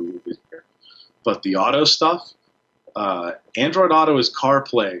stuff like Google did here. But the auto stuff, Android Auto is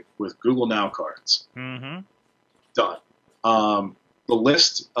CarPlay with Google Now cards. Mm-hmm. Done. The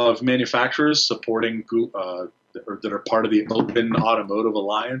list of manufacturers supporting Google, or that are part of the Open Automotive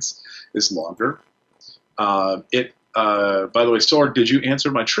Alliance is longer. By the way, Sword, did you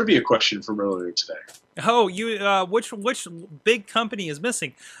answer my trivia question from earlier today? Oh, you which big company is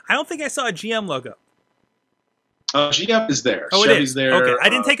missing? I don't think I saw a GM logo. GM is there. Oh, Chevy's it is. there. Okay, I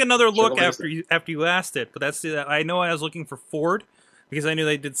didn't take another look Chevrolet's after you asked it, but that's I know I was looking for Ford because I knew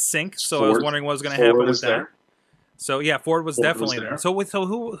they did Sync, so Ford, I was wondering what was going to happen Ford with that. There. So yeah, Ford was definitely there. So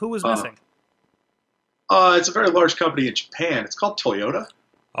who was missing? It's a very large company in Japan. It's called Toyota.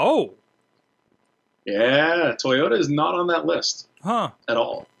 Oh. Yeah, Toyota is not on that list. Huh. At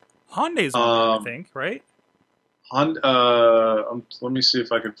all. Hyundai's on there, I think, right? Let me see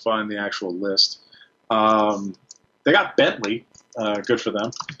if I can find the actual list. They got Bentley. Good for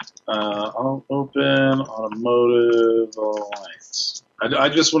them. Open Automotive Alliance. I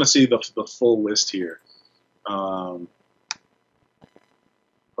just want to see the full list here. Open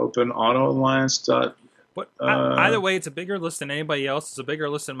Auto Alliance. But either way, it's a bigger list than anybody else. It's a bigger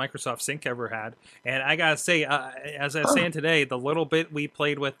list than Microsoft Sync ever had. And I gotta say, as I was saying today, the little bit we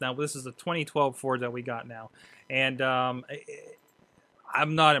played with, now this is the 2012 Ford that we got now, and I'm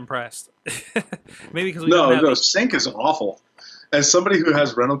not impressed. Maybe because Sync is awful. As somebody who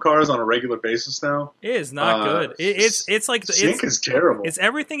has rental cars on a regular basis now, it is not good. It's like Sync is terrible. It's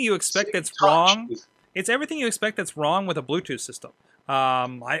everything you expect that's wrong. it's everything you expect that's wrong with a Bluetooth system.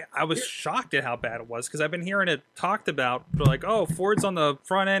 I was shocked at how bad it was because I've been hearing it talked about like, oh, Ford's on the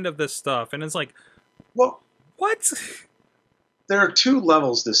front end of this stuff, and it's like, Well, what? there are two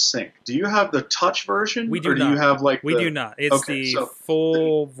levels to sync. Do you have the touch version? We do or do not. you have like We the, do not. It's Okay, the so-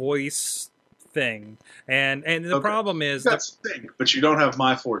 full voice thing, and the Okay. problem is That's sync, but you don't have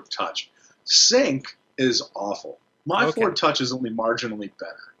My Ford Touch. Sync is awful. My Okay. Ford Touch is only marginally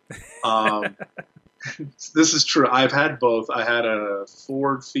better. This is true. I've had both. I've had a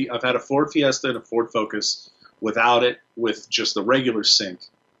Ford Fiesta and a Ford Focus without it, with just the regular sync,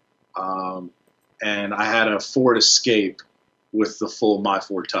 and I had a Ford Escape with the full My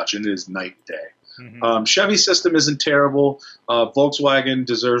Ford Touch, and it is night and day. Mhm. Chevy system isn't terrible. Volkswagen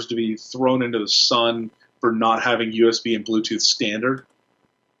deserves to be thrown into the sun for not having USB and Bluetooth standard.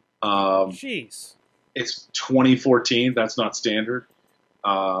 jeez. It's 2014. That's not standard.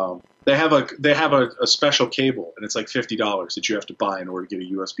 They have a special cable, and it's like $50 that you have to buy in order to get a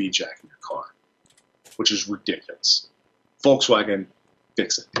USB jack in your car, which is ridiculous. Volkswagen,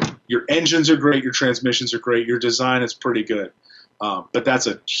 fix it. Your engines are great. Your transmissions are great. Your design is pretty good, but that's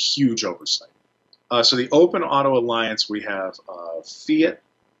a huge oversight. So the Open Auto Alliance, we have Fiat,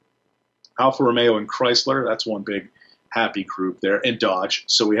 Alfa Romeo, and Chrysler. That's one big happy group there, and Dodge.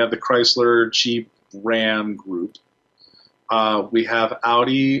 So we have the Chrysler, Jeep, Ram group. We have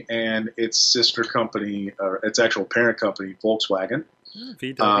Audi and its sister company, or its actual parent company, Volkswagen. VW. There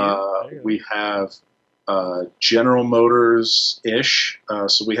you go. We have General Motors-ish.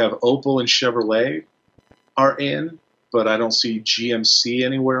 So we have Opel and Chevrolet are in, but I don't see GMC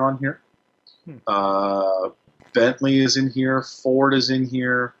anywhere on here. Bentley is in here. Ford is in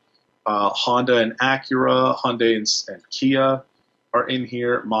here. Honda and Acura, Hyundai and Kia are in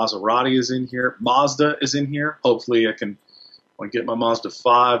here. Maserati is in here. Mazda is in here. Hopefully, when I get my Mazda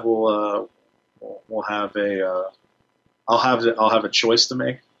 5, we'll have I'll have a choice to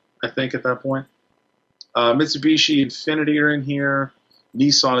make, I think, at that point. Mitsubishi, Infiniti are in here.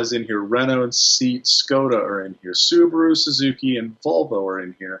 Nissan is in here. Renault and Skoda are in here. Subaru, Suzuki, and Volvo are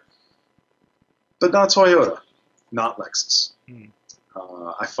in here. But not Toyota, not Lexus.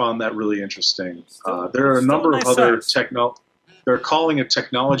 I found that really interesting. There are a number of other they're calling it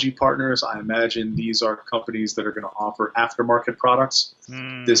technology partners. I imagine these are companies that are going to offer aftermarket products.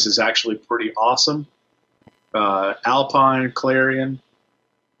 This is actually pretty awesome. Alpine, Clarion,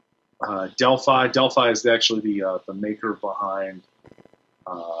 Delphi. Delphi is actually the maker behind.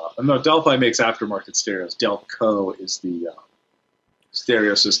 No, Delphi makes aftermarket stereos. Delco is the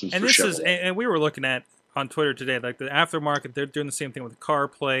stereo systems And for this Chevrolet. is, and we were looking at on Twitter today, like the aftermarket, they're doing the same thing with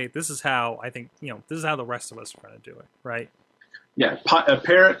CarPlay. This is how I think, this is how the rest of us are going to do it, right? Yeah,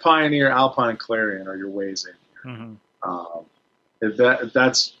 Parrot, Pioneer, Alpine, and Clarion are your ways in here.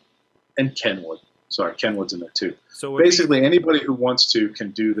 That's and Kenwood. Sorry, Kenwood's in there too. So basically, anybody who wants to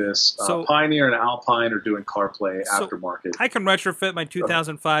can do this. So- Pioneer and Alpine are doing CarPlay So- aftermarket. I can retrofit my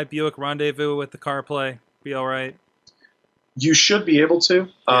 2005 Buick Rendezvous with the CarPlay. Be all right. You should be able to,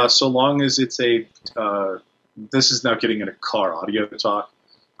 Yeah. so long as it's a. This is now getting into car audio talk,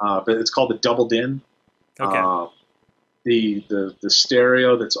 but it's called the double din. Okay. The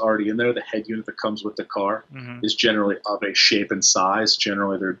stereo that's already in there, the head unit that comes with the car, is generally of a shape and size.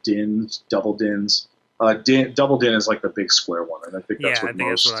 Generally, they're dins, double dins. Double din is like the big square one, and I think that's Yeah, what I think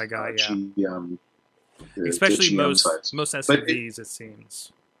most that's what I got, yeah. GM, Especially GM most sites. But SUVs, it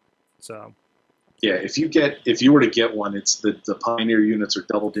seems. So Yeah, if you were to get one, it's the Pioneer units are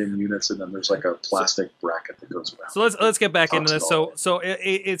double din units, and then there's like a plastic bracket that goes around. So let's get back into this. Tops it So all.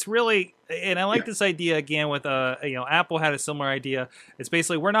 it's really, and I like this idea again with Apple had a similar idea. It's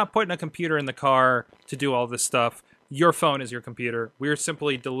basically we're not putting a computer in the car to do all this stuff. Your phone is your computer. We're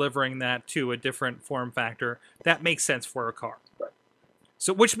simply delivering that to a different form factor that makes sense for a car. Right.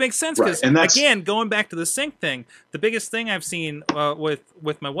 So which makes sense Right, because and that's- again, going back to the sync thing, the biggest thing I've seen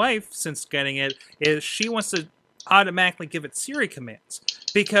with my wife since getting it is she wants to automatically give it Siri commands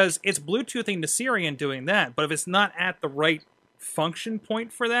because it's Bluetoothing to Siri and doing that. But if it's not at the right function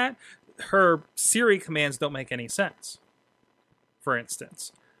point for that, her Siri commands don't make any sense. For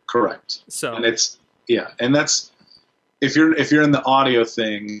instance, Correct. so And that's if you're in the audio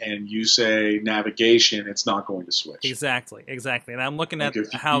thing and you say navigation, it's not going to switch. exactly, and I'm looking at Like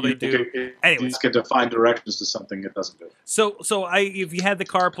if how they do. If Anyways. you can define directions to something, it doesn't do it. So if you had the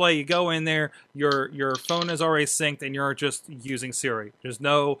CarPlay, you go in there, your phone is already synced, and you're just using Siri. There's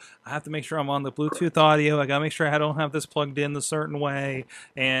no, I have to make sure I'm on the Bluetooth audio. I gotta make sure I don't have this plugged in the certain way,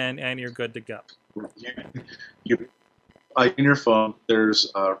 and you're good to go. In your phone,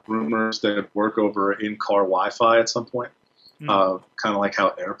 there's rumors that work over in-car Wi-Fi at some point, kind of like how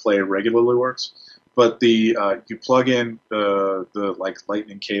AirPlay regularly works. but the you plug in the like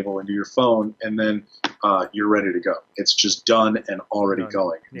lightning cable into your phone, and then you're ready to go. It's just done and already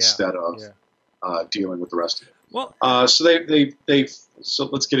going instead of dealing with the rest of it. Well, so they so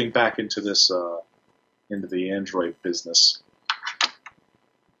let's getting back into this into the Android business.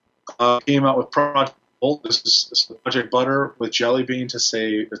 Came out with Project Volt. This is Project Butter with Jelly Bean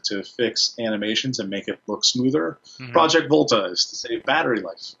to fix animations and make it look smoother. Mhm. Project Volta is to save battery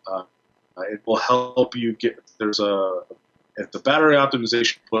life. It will help you get the battery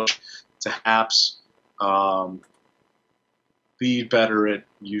optimization push to apps be better at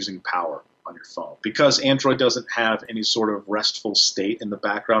using power on your phone, because Android doesn't have any sort of restful state in the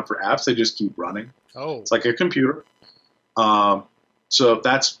background for apps. They just keep running. oh, It's like a computer. So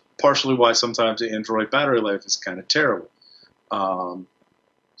that's partially why sometimes the Android battery life is kind of terrible.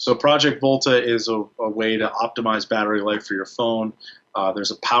 So Project Volta is a way to optimize battery life for your phone.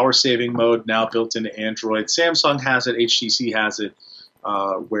 There's a power saving mode now built into Android. Samsung has it, HTC has it,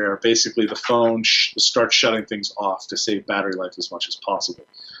 where basically the phone starts shutting things off to save battery life as much as possible.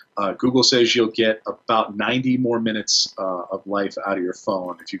 Google says you'll get about 90 more minutes of life out of your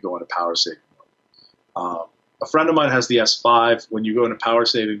phone if you go into power saving mode. A friend of mine has the S5. When you go into power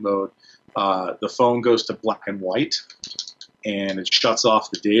saving mode, the phone goes to black and white, and it shuts off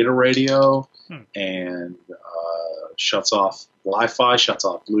the data radio and shuts off Wi-Fi, shuts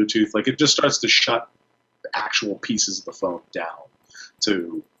off Bluetooth. Like, it just starts to shut the actual pieces of the phone down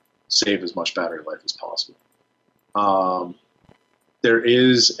to save as much battery life as possible. There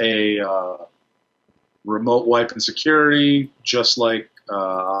is a remote wipe and security, just like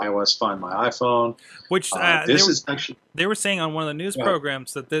iOS Find My iPhone. which This is actually they were saying on one of the news Yeah.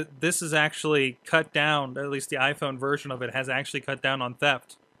 programs that this is actually cut down. At least the iPhone version of it has actually cut down on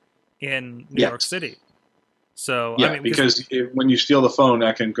theft in New Yeah. York City. So yeah, I mean, because when you steal the phone,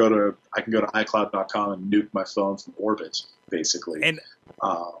 I can go to iCloud.com and nuke my phone from orbit, basically. And-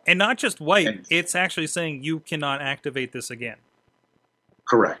 uh, and not just wipe, and- it's actually saying you cannot activate this again.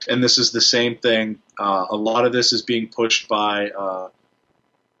 Correct. And this is the same thing. A lot of this is being pushed by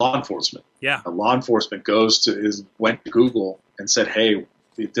law enforcement. Yeah. Law enforcement went to Google and said, hey,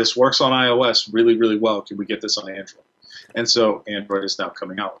 this works on iOS really, really well. Can we get this on Android? And so Android is now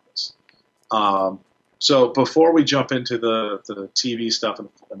coming out with this. So before we jump into the TV stuff and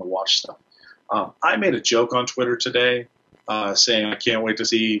the watch stuff, I made a joke on Twitter today saying I can't wait to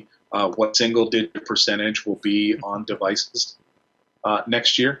see what single-digit percentage will be on devices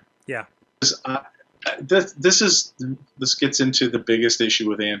next year. Yeah. This gets into the biggest issue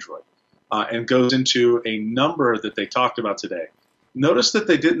with Android and goes into a number that they talked about today. Notice that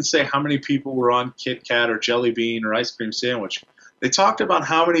they didn't say how many people were on Kit Kat or Jelly Bean or Ice Cream Sandwich. They talked about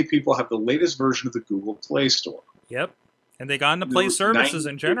how many people have the latest version of the Google Play Store. Yep. And they got into Play services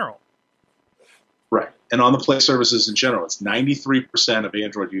in general. Right. And on the Play services in general, it's 93% of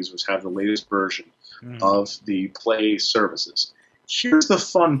Android users have the latest version of the Play services. Here's the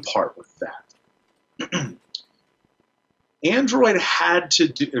fun part with that. Android had to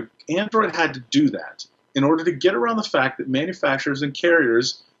do that in order to get around the fact that manufacturers and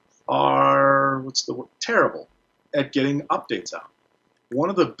carriers are terrible at getting updates out. One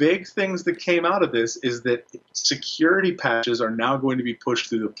of the big things that came out of this is that security patches are now going to be pushed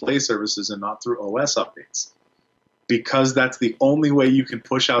through the Play services and not through OS updates, because that's the only way you can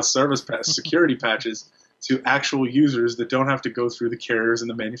push out security patches to actual users that don't have to go through the carriers and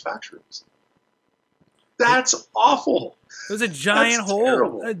the manufacturers. That's awful. It was a giant hole.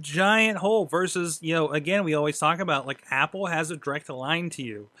 Terrible. A giant hole versus, again, we always talk about, like, Apple has a direct line to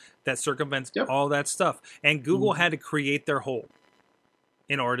you that circumvents all that stuff. And Google had to create their hole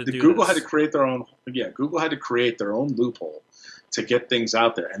in order to do Google this. had to create their own. Yeah, Google had to create their own loophole to get things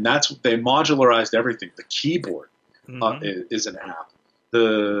out there, and they modularized everything. The keyboard is an app.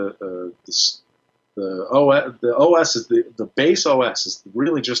 The OS is the base OS is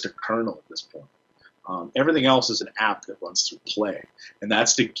really just a kernel at this point. Everything else is an app that runs through Play, and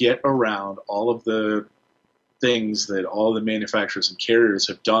that's to get around all of the things that all the manufacturers and carriers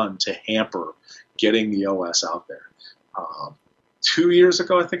have done to hamper getting the OS out there. 2 years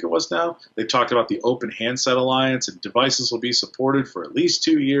ago, I think it was now, they talked about the Open Handset Alliance, and devices will be supported for at least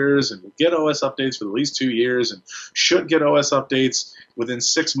 2 years, and will get OS updates for at least 2 years, and should get OS updates within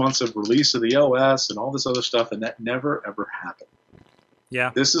 6 months of release of the OS, and all this other stuff, and that never, ever happened. Yeah.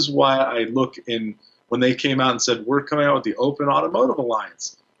 This is why I look in, when they came out and said, we're coming out with the Open Automotive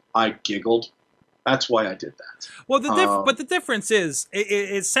Alliance, I giggled. That's why I did that. Well, but the difference is,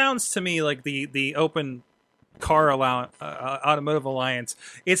 it sounds to me like the Open Automotive Alliance,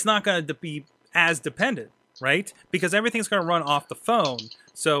 it's not going to be as dependent. right? Because everything's going to run off the phone,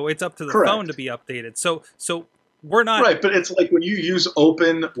 so it's up to the Correct. phone to be updated. So we're not Right, but it's like when you use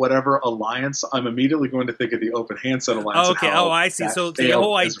Open whatever alliance, I'm immediately going to think of the Open Handset Alliance. Okay. And how I see. that So the failed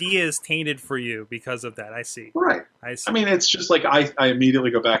whole as- idea is tainted for you because of that. I see. Right. I see. I mean, it's just like I immediately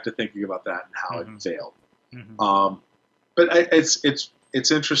go back to thinking about that and how Mhm. it failed. Mhm. But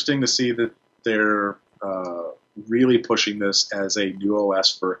it's interesting to see that they're really pushing this as a new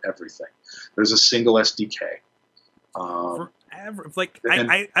OS for everything. There's a single SDK. Forever. Like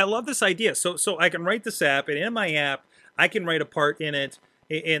and- I love this idea. So I can write this app, and in my app, I can write a part in it.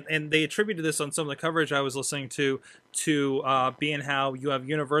 And they attributed this on some of the coverage I was listening to being how you have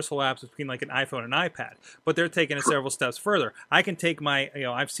universal apps between like an iPhone and iPad, but they're taking it several steps further. I can take my,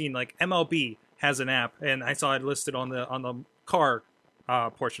 I've seen like MLB has an app, and I saw it listed on the car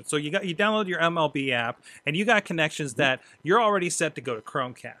portion. So you download your MLB app, and you got connections that you're already set to go to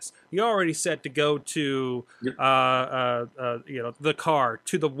Chromecast. You're already set to go to the car,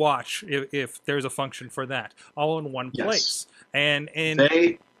 to the watch if there's a function for that, all in one Yes. place. And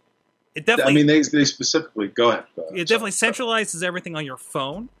They it definitely, I mean, they specifically go ahead. it definitely centralizes everything on your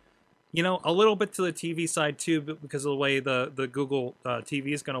phone. A little bit to the TV side too, because of the way the Google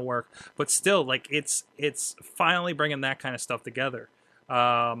TV is going to work. But still, like it's finally bringing that kind of stuff together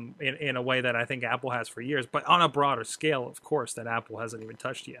in a way that I think Apple has for years, but on a broader scale, of course, that Apple hasn't even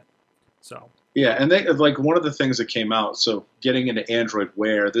touched yet. So. Yeah, and they like one of the things that came out. So getting into Android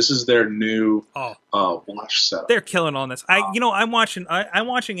Wear, this is their new watch setup. They're killing on this. I'm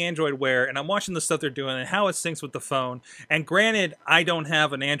watching Android Wear, and I'm watching the stuff they're doing and how it syncs with the phone. And granted, I don't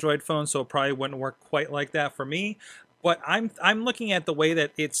have an Android phone, so it probably wouldn't work quite like that for me. But I'm looking at the way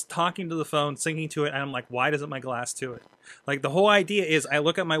that it's talking to the phone, syncing to it, and I'm like, why doesn't my glass do it? Like the whole idea is I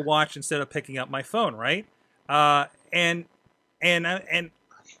look at my watch instead of picking up my phone, right? And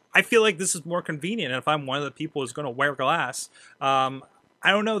I feel like this is more convenient. And if I'm one of the people who's going to wear glass, I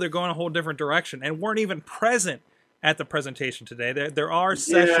don't know. They're going a whole different direction and weren't even present at the presentation today. There are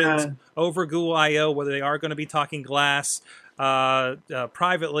sessions over Google I/O where they are going to be talking glass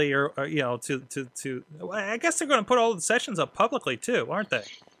privately, or to. I guess they're going to put all the sessions up publicly too, aren't they?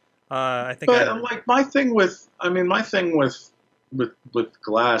 I think. But like my thing with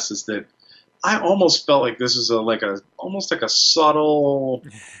glass is that I almost felt like this is almost like a subtle.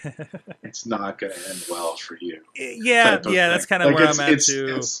 It's not going to end well for you. Yeah, that's kind of like where I'm at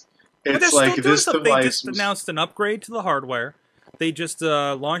too. But they're like still doing this stuff. They device just announced an upgrade to the hardware. They just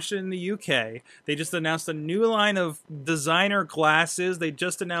launched it in the UK. They just announced a new line of designer glasses. They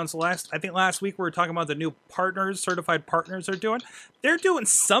just announced last week we were talking about the new certified partners they're doing. They're doing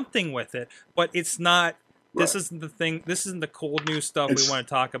something with it, but it's not. This isn't the thing. This isn't the cool new stuff we want to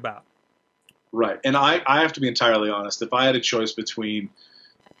talk about. Right, and I have to be entirely honest. If I had a choice between,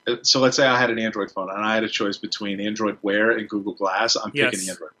 so let's say I had an Android phone and I had a choice between Android Wear and Google Glass, I'm picking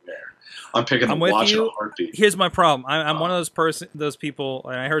the Android Wear. I'm picking the watch in a heartbeat. Here's my problem. I'm one of those people,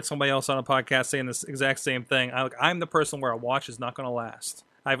 and I heard somebody else on a podcast saying this exact same thing. I'm the person where a watch is not going to last.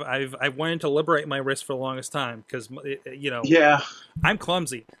 I've wanted to liberate my wrist for the longest time because I'm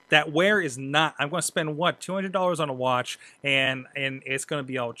clumsy. That Wear is not. I'm going to spend $200 on a watch, and it's going to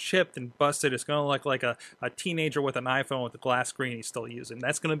be all chipped and busted. It's going to look like a teenager with an iPhone with a glass screen he's still using.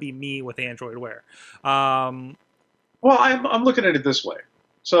 That's going to be me with Android Wear. Well, I'm looking at it this way.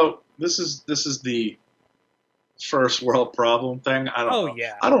 So this is the first world problem thing. I don't know.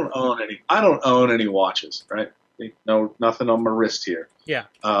 Yeah. I don't own any watches, right? No, nothing on my wrist here. Yeah.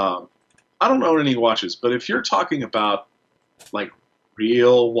 I don't own any watches, but if you're talking about like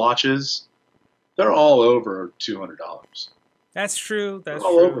real watches, they're all over $200. That's true. They're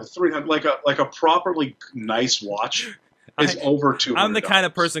all over $300. Like a properly nice watch is over $200. I'm the kind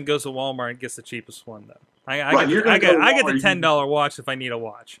of person who goes to Walmart and gets the cheapest one, though. I get the $10 watch if I need a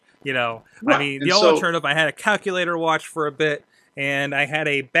watch. Right. I mean, the alternative, I had a calculator watch for a bit, and I had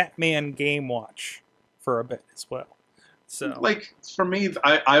a Batman game watch for a bit as well. So, like for me,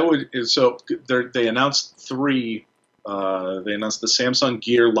 I would. So they announced three. They announced the Samsung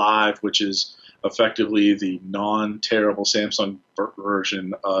Gear Live, which is effectively the non-terrible Samsung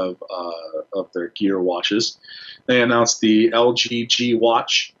version of their Gear watches. They announced the LG G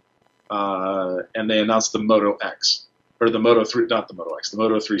Watch, and they announced the Moto X, or the Moto 3, not the Moto X, the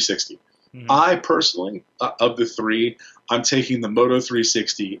Moto 360. Mm-hmm. I personally, of the three, I'm taking the Moto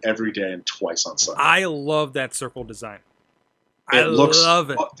 360 every day and twice on Sunday. I love that circle design. I love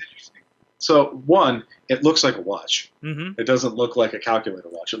it. So, one, it looks like a watch. Mm-hmm. It doesn't look like a calculator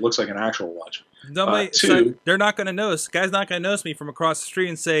watch. It looks like an actual watch. Two, they're not going to notice. The guy's not going to notice me from across the street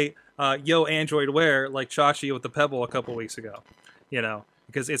and say, yo, Android Wear, like Chachi with the Pebble a couple weeks ago.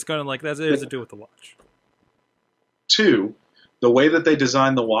 Because it's going to, like, that has to do with the watch. Two, the way that they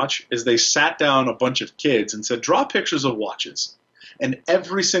designed the watch is they sat down a bunch of kids and said, draw pictures of watches. And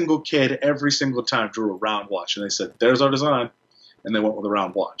every single kid, every single time, drew a round watch. And they said, there's our design. And they went with a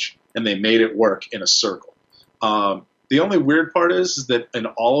round watch. And they made it work in a circle. The only weird part is that in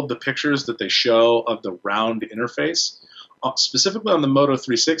all of the pictures that they show of the round interface, specifically on the Moto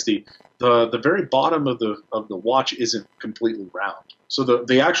 360, the very bottom of the watch isn't completely round. So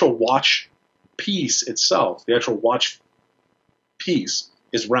the actual watch piece itself, the actual watch piece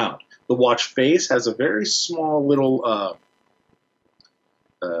is round. The watch face has a very small little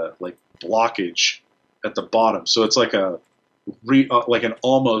like blockage at the bottom, so it's like like an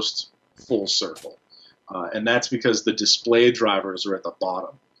almost full circle, and that's because the display drivers are at the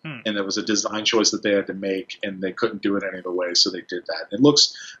bottom. And it was a design choice that they had to make, and they couldn't do it any other way, so they did that. It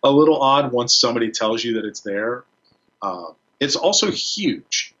looks a little odd once somebody tells you that it's there. It's also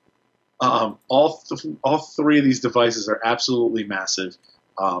huge. All three of these devices are absolutely massive.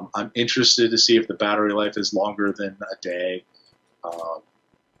 I'm interested to see if the battery life is longer than a day,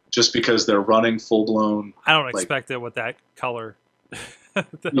 just because they're running full-blown. I don't expect it with that color.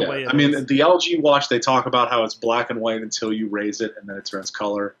 Yeah, I mean, the LG watch, they talk about how it's black and white until you raise it, and then it turns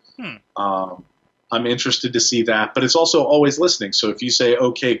color. I'm interested to see that, but it's also always listening. So if you say,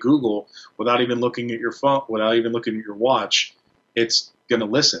 okay, Google, without even looking at your phone, without even looking at your watch, it's going to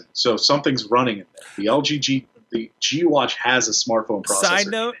listen. So something's running in there. The G Watch has a smartphone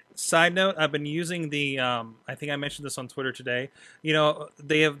processor. Side note, I've been using the, I think I mentioned this on Twitter today. You know,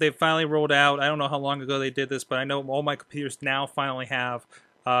 they've finally rolled out, I don't know how long ago they did this, but I know all my computers now finally have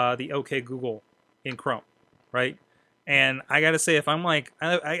the OK Google in Chrome, right? And I got to say, if I'm like,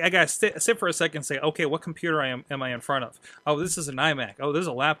 I got to sit for a second and say, okay, what computer am I in front of? Oh, this is an iMac. Oh, this is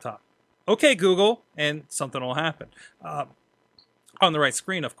a laptop. Okay, Google, and something will happen. On the right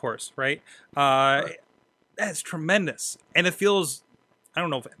screen, of course, right? That's tremendous. And it feels, I don't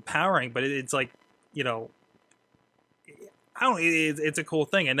know if empowering, but it's like, you know, I don't. It's a cool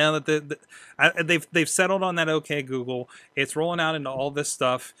thing. And now that they've settled on that OK Google, it's rolling out into all this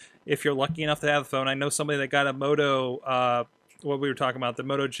stuff. If you're lucky enough to have a phone, I know somebody that got a Moto. What we were talking about, the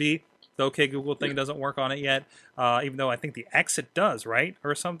Moto G. The OK Google thing doesn't work on it yet, even though I think the X it does, right?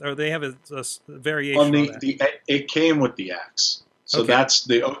 Or something, or they have a variation on that. It came with the X. So that's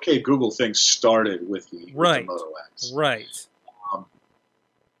the OK Google thing started with the Moto X. Right.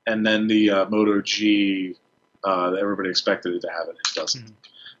 And then the Moto G, everybody expected it to have it. It doesn't.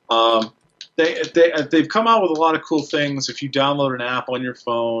 They've come out with a lot of cool things. If you download an app on your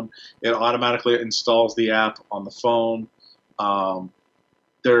phone, it automatically installs the app on the phone.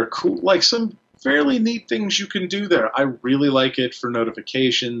 There are cool, like some fairly neat things you can do there. I really like it for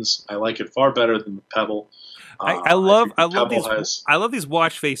notifications. I like it far better than the Pebble. I love these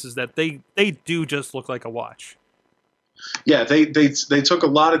watch faces that they do just look like a watch. Yeah, they took a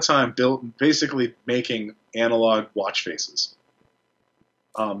lot of time basically making analog watch faces.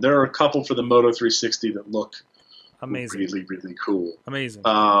 There are a couple for the Moto 360 that look amazing, really, really cool. Amazing.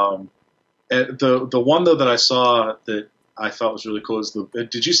 And the one though that I saw that I thought was really cool is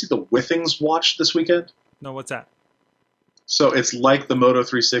did you see the Withings watch this weekend? No, what's that? So it's like the Moto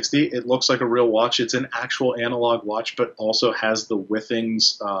 360. It looks like a real watch. It's an actual analog watch, but also has the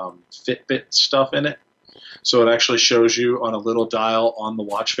Withings Fitbit stuff in it. So it actually shows you on a little dial on the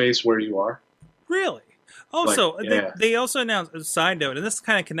watch face where you are. Really? Also, they also announced, a side note, and this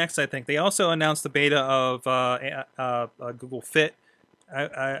kind of connects, I think, they also announced the beta of Google Fit.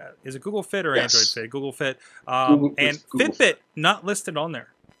 Is it Google Fit or Android Fit? Google Fit. Google Fitbit Fit. Not listed on there.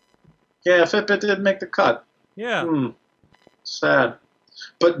 Yeah, Fitbit didn't make the cut. Yeah. Sad.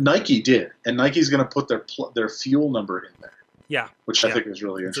 But Nike did, and Nike's going to put their fuel number in there. Yeah. Which I think is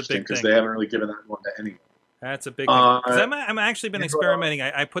really interesting because they haven't really given that one to anyone. That's a big thing. I'm actually been experimenting.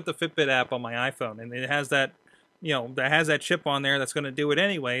 I put the Fitbit app on my iPhone, and it has that, that has that chip on there that's going to do it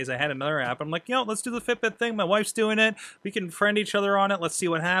anyways. I had another app. I'm like, let's do the Fitbit thing. My wife's doing it. We can friend each other on it. Let's see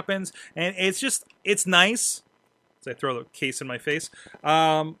what happens. And it's nice. So I throw the case in my face.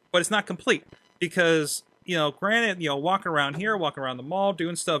 But it's not complete because, granted, walking around here, walking around the mall,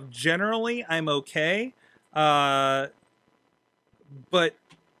 doing stuff, generally I'm okay. But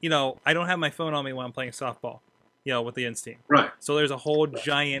I don't have my phone on me when I'm playing softball, with the Insteam. Right. So there's a whole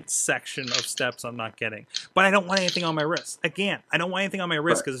giant section of steps I'm not getting. But I don't want anything on my wrist. Again, I don't want anything on my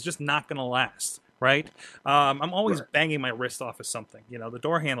wrist because it's just not going to last, right? I'm always banging my wrist off of something. The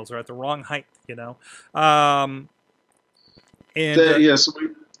door handles are at the wrong height, So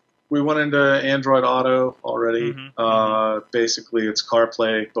we went into Android Auto already. Basically, it's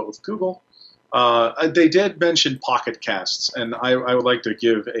CarPlay, but with Google. They did mention Pocket Casts, and I would like to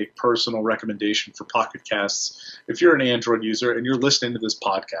give a personal recommendation for Pocket Casts. If you're an Android user and you're listening to this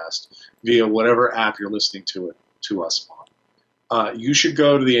podcast via whatever app you're listening to us on, you should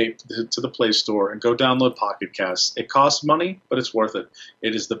go to the Play Store and go download Pocket Casts. It costs money, but it's worth it.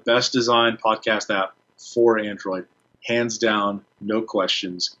 It is the best designed podcast app for Android, hands down, no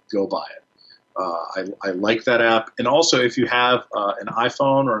questions. Go buy it. I like that app. And also, if you have an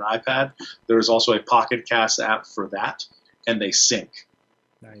iPhone or an iPad, there is also a Pocket Cast app for that, and they sync.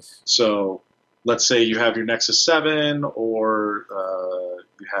 Nice. So let's say you have your Nexus 7 or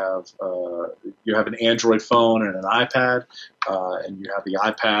you have an Android phone and an iPad, and you have the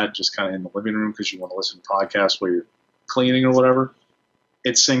iPad just kind of in the living room because you want to listen to podcasts while you're cleaning or whatever.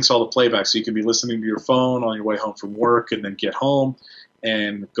 It syncs all the playback, so you can be listening to your phone on your way home from work and then get home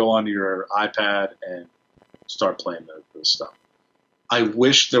and go onto your iPad and start playing the stuff. I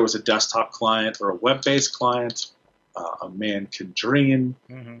wish there was a desktop client or a web-based client. A man can dream,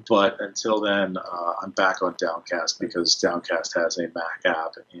 but until then, I'm back on Downcast because Downcast has a Mac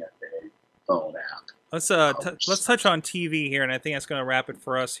app and a phone app. Let's touch on TV here, and I think that's going to wrap it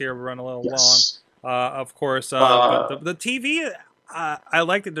for us here. We're running a little long, of course. But the TV, I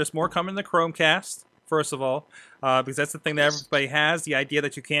like that there's more coming to Chromecast. First of all, because that's the thing that everybody has. The idea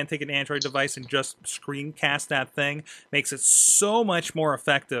that you can take an Android device and just screencast that thing makes it so much more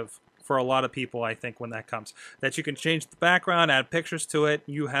effective for a lot of people, I think, when that comes. That you can change the background, add pictures to it.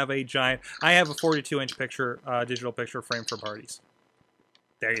 You have a giant... I have a 42-inch digital picture frame for parties.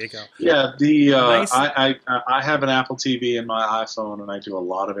 There you go. Yeah, Nice. I have an Apple TV in my iPhone, and I do a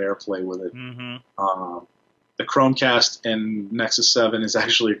lot of AirPlay with it. The Chromecast and Nexus 7 is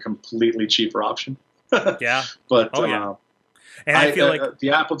actually a completely cheaper option. Yeah. But and I feel like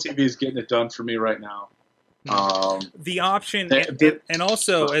the Apple TV is getting it done for me right now. The option, and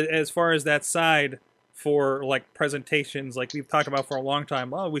also as far as that side for like presentations, like we've talked about for a long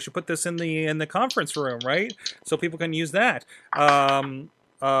time. Oh, we should put this in the conference room, right? So people can use that. We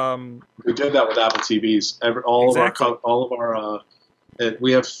did that with Apple TVs. All of our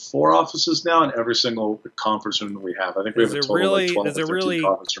we have 4 offices now, in every single conference room that we have. I think we have a total of 12 or 13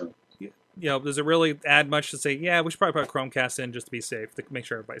 conference rooms. Does it really add much to say, yeah, we should probably put Chromecast in just to be safe, to make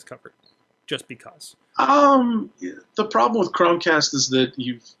sure everybody's covered? Just because. The problem with Chromecast is that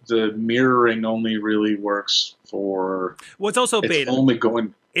the mirroring only really works for... Well, it's also beta.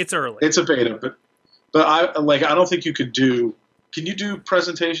 It's early. It's a beta, but I don't think you could do... Can you do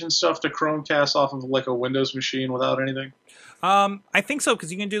presentation stuff to Chromecast off of like a Windows machine without anything? I think so,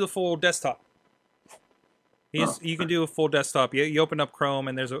 because you can do the full desktop. You can do a full desktop. You open up Chrome,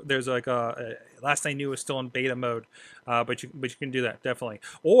 and there's like a last I knew it was still in beta mode, but you can do that definitely.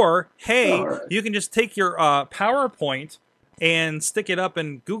 Or you can just take your PowerPoint and stick it up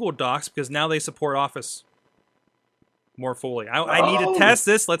in Google Docs because now they support Office more fully. I need to test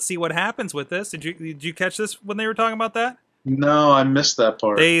this. Let's see what happens with this. Did you catch this when they were talking about that? No, I missed that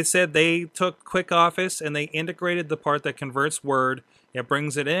part. They said they took Quick Office and they integrated the part that converts Word. It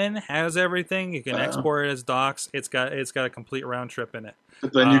brings it in, has everything. You can export it as docs. It's got a complete round trip in it.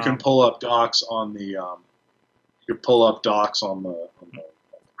 But then you can pull up docs on the Chromecast.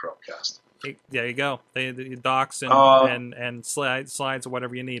 There you go. The docs and slides or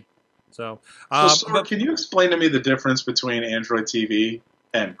whatever you need. So can you explain to me the difference between Android TV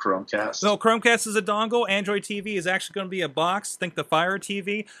and Chromecast? No, Chromecast is a dongle. Android TV is actually going to be a box. Think the Fire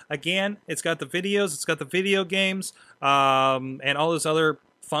TV. Again, it's got the videos, it's got the video games, and all those other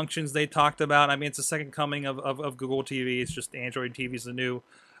functions they talked about. I mean, it's the second coming of Google TV. It's just Android TV is the new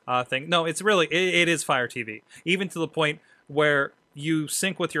thing. No, it's really, it is Fire TV. Even to the point where you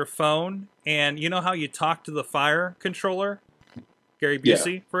sync with your phone, and you know how you talk to the Fire controller? Gary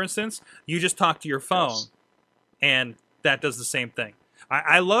Busey, for instance? You just talk to your phone, and that does the same thing.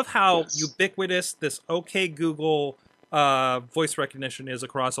 I love how ubiquitous this OK Google voice recognition is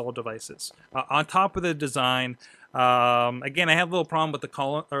across all devices. On top of the design, again, I have a little problem with the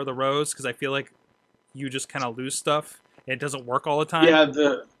column or the rows because I feel like you just kind of lose stuff. It doesn't work all the time. Yeah,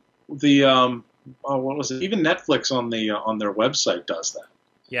 what was it? Even Netflix on their website does that.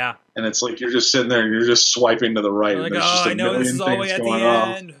 Yeah, and it's like you're just sitting there and you're just swiping to the right. Like, and just I know this is all the way at the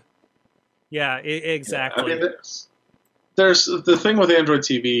end. Yeah, exactly. Yeah, I mean, there's the thing with Android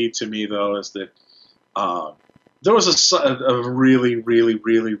TV to me though is that there was a really, really,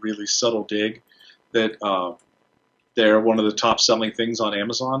 really, really subtle dig that they're one of the top selling things on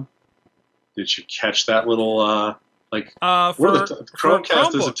Amazon. Did you catch that little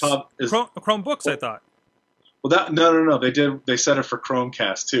Chromecast is a top Chromebooks? I thought. Well, no. They said it for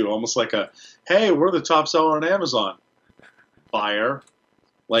Chromecast too, almost like we're the top seller on Amazon. Buyer.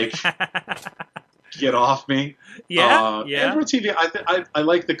 Like, get off me. Yeah. Android TV. I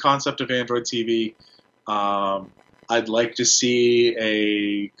like the concept of Android TV. I'd like to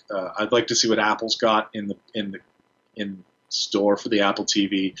see I'd like to see what Apple's got in store for the Apple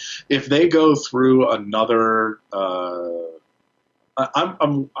TV. If they go through another,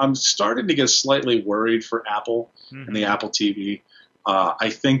 I'm starting to get slightly worried for Apple and the Apple TV. I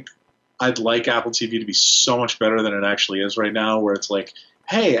think I'd like Apple TV to be so much better than it actually is right now, where it's like,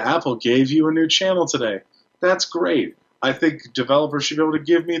 hey, Apple gave you a new channel today. That's great. I think developers should be able to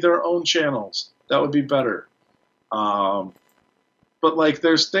give me their own channels. That would be better. But like,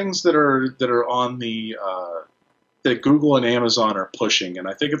 there's things that are on the that Google and Amazon are pushing, and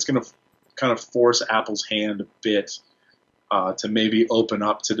I think it's going to kind of force Apple's hand a bit to maybe open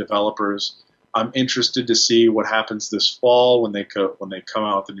up to developers. I'm interested to see what happens this fall when they come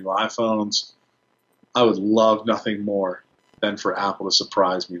out with the new iPhones. I would love nothing more than for Apple to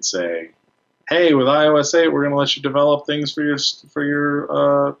surprise me and say, "Hey, with iOS 8, we're going to let you develop things for your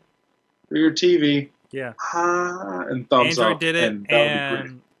TV." Yeah. And thumbs Android up. did it, and that would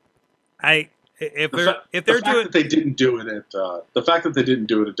be great. if The they're fact doing that they didn't do it at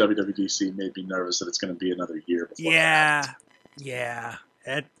WWDC made me nervous that it's going to be another year before. yeah,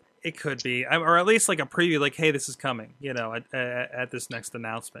 it could be, or at least like a preview, like, hey, this is coming, at this next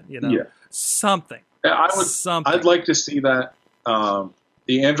announcement, Yeah. something. Something. I'd like to see that.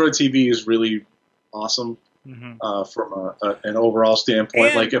 The Android TV is really awesome from an overall standpoint.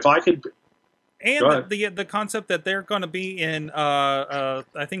 And- like if I could. And the concept that they're going to be in, I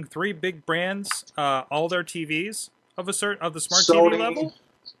think 3 big brands, all their TVs of the smart TV level.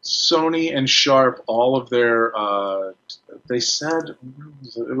 Sony and Sharp, all of their. They said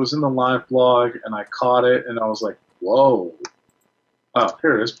it was in the live blog, and I caught it, and I was like, "Whoa!" Oh,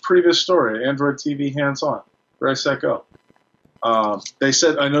 here it is. Previous story: Android TV hands-on. Ready, set, go. They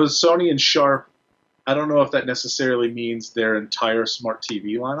said, I know Sony and Sharp. I don't know if that necessarily means their entire smart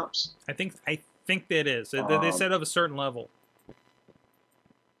TV lineups. I think that is. They said of a certain level.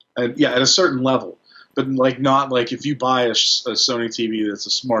 And yeah, at a certain level, but like not like if you buy a Sony TV that's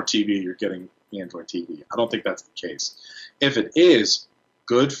a smart TV, you're getting Android TV. I don't think that's the case. If it is,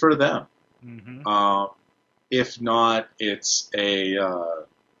 good for them. If not, it's kind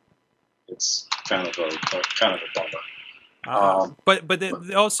of a bummer.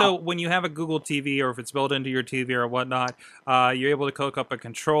 But also, when you have a Google TV, or if it's built into your TV or whatnot, you're able to hook up a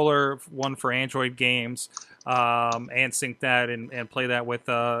controller, one for Android games, and sync that and play that with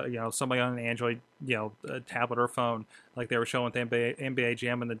somebody on an Android a tablet or phone, like they were showing with NBA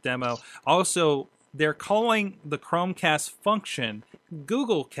Jam in the demo. Also, they're calling the Chromecast function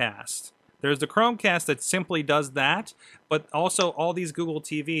Google Cast. There's the Chromecast that simply does that, but also all these Google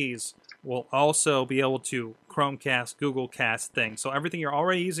TVs will also be able to Chromecast, Google Cast things. So everything you're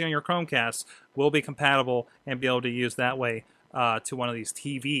already using on your Chromecast will be compatible and be able to use that way to one of these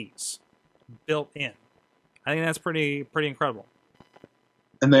TVs built in. I think that's pretty incredible.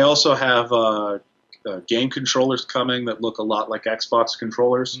 And they also have game controllers coming that look a lot like Xbox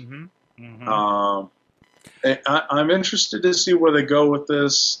controllers. I'm interested to see where they go with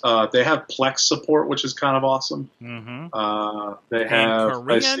this. They have Plex support, which is kind of awesome. They have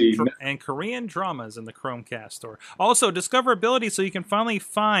Korean dramas in the Chromecast store. Also, discoverability, so you can finally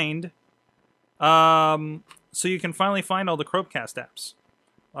find all the Chromecast apps.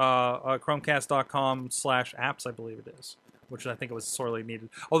 Chromecast.com/apps, I believe it is, which I think it was sorely needed.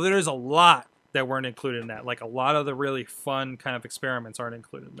 Although there's a lot that weren't included in that. Like a lot of the really fun kind of experiments aren't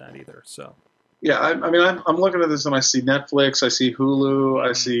included in that either. So. Yeah, I'm looking at this and I see Netflix, I see Hulu,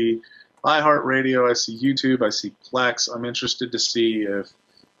 I see iHeartRadio, I see YouTube, I see Plex. I'm interested to see if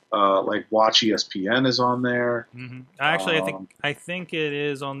Watch ESPN is on there. Actually, I think it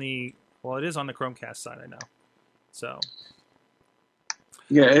is on the Chromecast side. I know. So.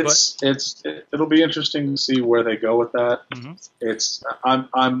 Yeah, it'll be interesting to see where they go with that.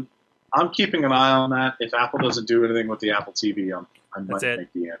 I'm keeping an eye on that. If Apple doesn't do anything with the Apple TV, I might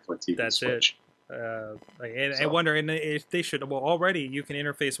make the Android TV switch. I wonder if they should. Well, already you can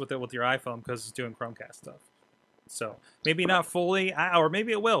interface with it with your iPhone because it's doing Chromecast stuff. So maybe not fully, or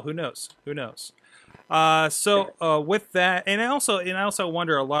maybe it will. Who knows? With that, and I also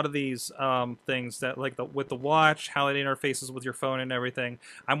wonder a lot of these things that with the watch, how it interfaces with your phone and everything.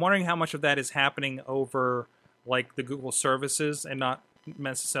 I'm wondering how much of that is happening over like the Google services and not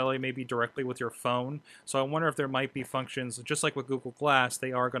necessarily maybe directly with your phone. So I wonder if there might be functions, just like with Google Glass,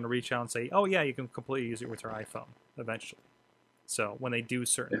 they are going to reach out and say, oh yeah, you can completely use it with your iPhone eventually. So when they do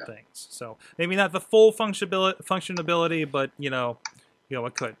certain things. So maybe not the full functionability, but it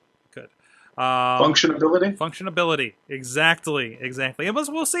could. Functionability, exactly. And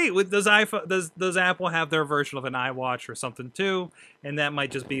we'll see. Does Apple have their version of an iWatch or something too? And that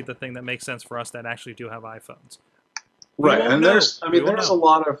might just be the thing that makes sense for us that actually do have iPhones. Right, and there's a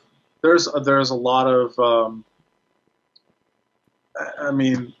lot of there's a lot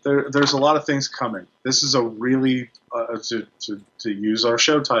of things coming. This is a really to use our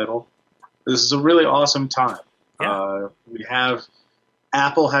show title. This is a really awesome time. Yeah. We have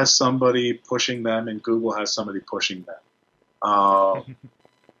Apple has somebody pushing them, and Google has somebody pushing them.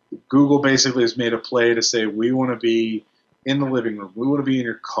 Google basically has made a play to say we want to be in the living room, we want to be in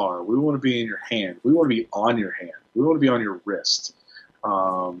your car, we want to be in your hand, we want to be on your hand, we want to be on your wrist.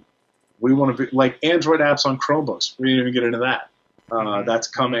 We want to be like Android apps on Chromebooks. We didn't even get into that. That's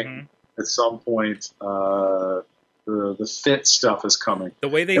coming at some point. The Fit stuff is coming.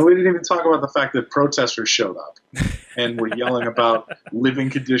 And we didn't even talk about the fact that protesters showed up and were yelling about living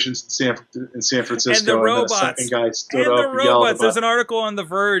conditions in San Francisco. And the robots. And the second guy stood and up the and yelled robots. about, There's an article on The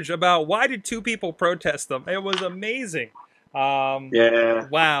Verge about why did 2 people protest them. It was amazing. Yeah.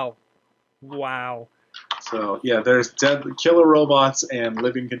 Wow. So, yeah, there's killer robots and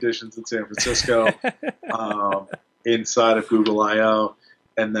living conditions in San Francisco inside of Google I.O.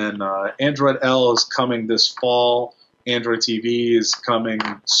 And then Android L is coming this fall. Android TV is coming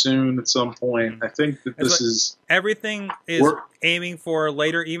soon at some point. I think that everything is aiming for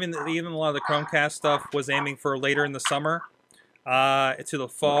later. Even a lot of the Chromecast stuff was aiming for later in the summer to the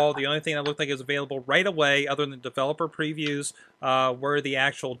fall. The only thing that looked like it was available right away, other than developer previews, were the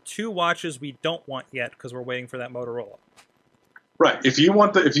actual 2 watches we don't want yet because we're waiting for that Motorola. Right. If you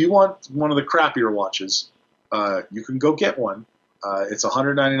want one of the crappier watches, you can go get one. It's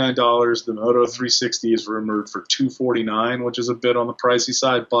 $199. The Moto 360 is rumored for $249, which is a bit on the pricey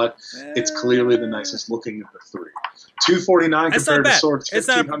side, but it's clearly the nicest looking of the 3. $249 compared to Sword's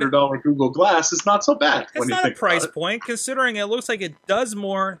 $1,500 Google Glass is not so bad. It's not a price point, considering it looks like it does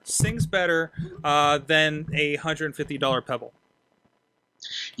more, sings better than a $150 Pebble.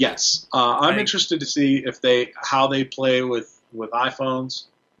 Yes, I'm interested to see how they play with iPhones.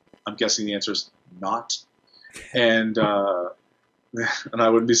 I'm guessing the answer is not, and I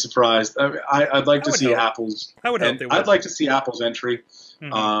wouldn't be surprised. I'd like to see Apple's. I would hope they would. I'd like to see Apple's entry.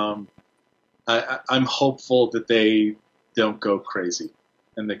 I'm hopeful that they don't go crazy,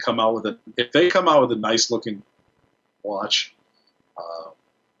 and they come out with if they come out with a nice looking watch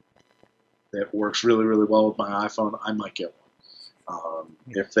that works really, really well with my iPhone, I might get one.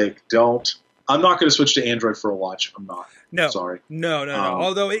 If they don't, I'm not going to switch to Android for a watch. I'm not. No. Sorry. No.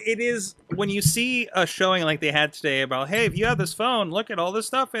 Although it is, when you see a showing like they had today about, hey, if you have this phone, look at all this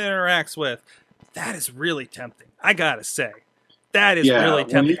stuff it interacts with. That is really tempting. I got to say. That is really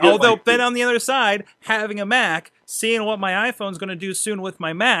tempting. Although, then on the other side, having a Mac, seeing what my iPhone's going to do soon with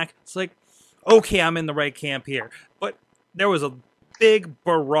my Mac, it's like, okay, I'm in the right camp here. But there was a big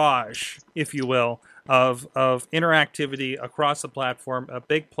barrage, if you will, of interactivity across the platform, a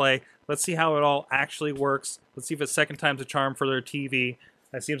big play. Let's see how it all actually works. Let's see if it's second time's a charm for their TV.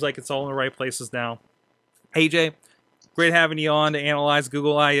 It seems like it's all in the right places now. AJ, great having you on to analyze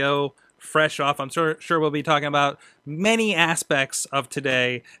Google I.O. fresh off. I'm sure we'll be talking about many aspects of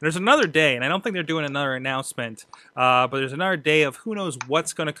today. And there's another day, and I don't think they're doing another announcement, but there's another day of who knows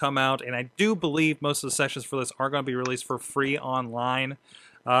what's going to come out. And I do believe most of the sessions for this are going to be released for free online.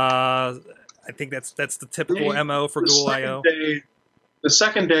 I think that's the typical MO for Google I.O. The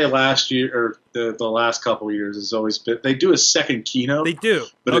second day last year, or the last couple of years, has always been, they do a second keynote. They do.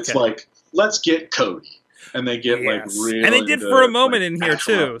 But it's like, let's get Cody. And they get real. And they did for a moment in here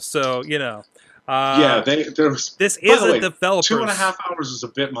too. So, you know. This is a developer. 2.5 hours is a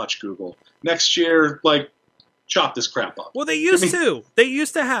bit much, Google. Next year, chop this crap up. Well, they used to. They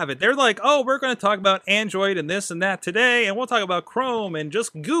used to have it. They're like, oh, we're going to talk about Android and this and that today, and we'll talk about Chrome and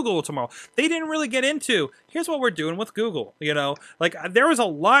just Google tomorrow. They didn't really get into, here's what we're doing with Google. You know, there was a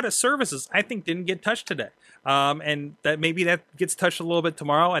lot of services I think didn't get touched today. And that maybe that gets touched a little bit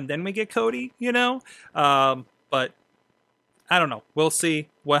tomorrow, and then we get Cody, you know? But I don't know. We'll see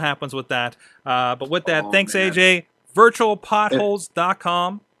what happens with that. But with that, thanks, man. AJ.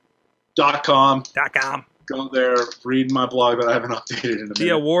 Virtualpotholes.com. .com. Go there, read my blog that I haven't updated in a minute. The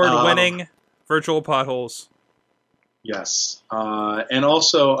award-winning Virtual Potholes. Yes. And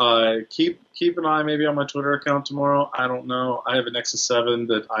also, keep an eye maybe on my Twitter account tomorrow. I don't know. I have a Nexus 7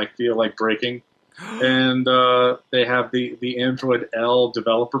 that I feel like breaking. And they have the Android L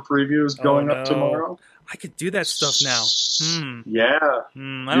developer previews going up tomorrow. I could do that stuff now. Yeah.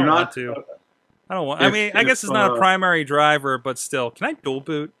 I don't want to. I don't want. I guess it's not a primary driver, but still. Can I dual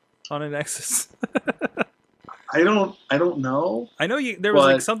boot on a Nexus? I don't know. I know there was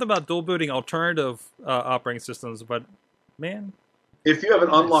like But- something about dual booting alternative operating systems, but man, If you have an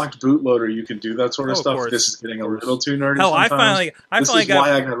unlocked bootloader, you can do that sort of Oh, of stuff. course, This is getting of a course. little too nerdy. hell, I sometimes. This finally is why got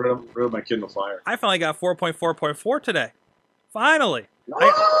I got rid of my Kindle Fire. 4.4.4 today. Finally.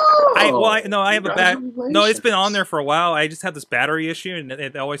 Oh, I have a bad. No, it's been on there congratulations. for a while. I just have this battery issue, and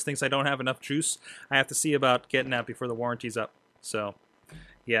it always thinks I don't have enough juice. I have to see about getting that before the warranty's up. So,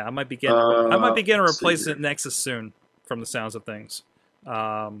 yeah, I might be getting a let's see replacement here. Nexus soon, from the sounds of things.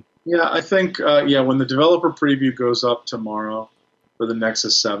 Yeah, I think when the developer preview goes up tomorrow for the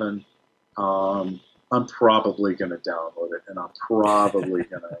Nexus 7, I'm probably going to download it, and I'm probably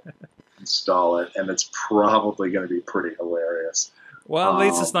going to install it, and it's probably going to be pretty hilarious. Well, at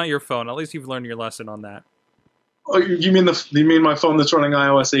least it's not your phone. At least you've learned your lesson on that. Oh, you mean my phone that's running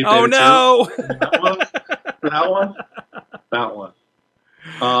iOS 8 Oh beta no! 2? That one? That one.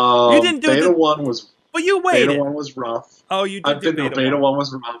 You didn't do beta the- 1 was But you beta waited. 1 was rough. Oh, you did do Beta 1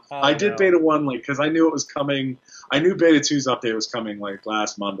 was rough. Oh, I did no. beta 1 because I knew it was coming. I knew beta 2's update was coming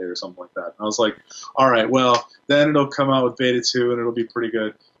last Monday or something like that. And I was like, all right, well, then it'll come out with beta 2 and it'll be pretty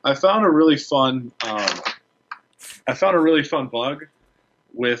good. I found a really fun bug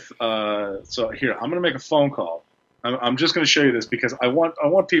with so here, I'm going to make a phone call. I'm just going to show you this because I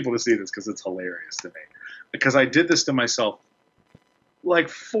want people to see this because it's hilarious to me. Because I did this to myself like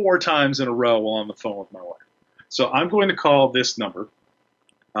 4 times in a row while on the phone with my wife. So I'm going to call this number.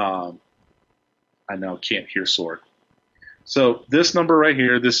 I now can't hear Sword. So this number right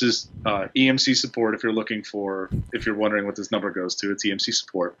here, this is EMC support. If you're wondering what this number goes to, it's EMC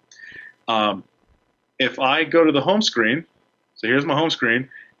support. If I go to the home screen, so here's my home screen,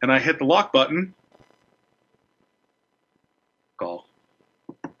 and I hit the lock button, call,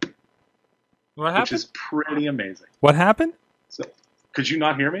 What which happened? is pretty amazing. What happened? So, could you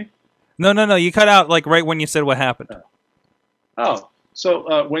not hear me? No. You cut out like right when you said what happened. Oh,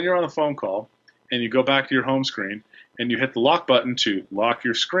 so when you're on a phone call and you go back to your home screen and you hit the lock button to lock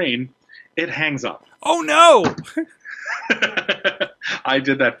your screen, it hangs up. Oh no! I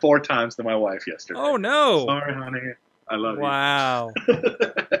did that 4 times to my wife yesterday. Oh no! Sorry, honey. I love Wow, you.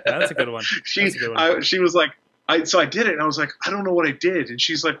 that's a good one. She That's a good one. she was like, so I did it, and I was like, I don't know what I did. And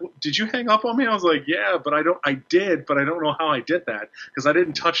she's like, did you hang up on me? I was like, yeah, but I did, but I don't know how I did that because I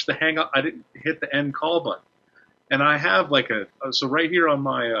didn't touch the hang up. I didn't hit the end call button. And I have like so right here on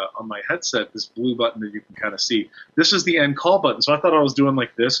my headset, this blue button that you can kind of see. This is the end call button. So I thought I was doing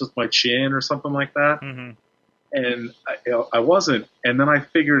like this with my chin or something like that, Mhm. and I wasn't. And then I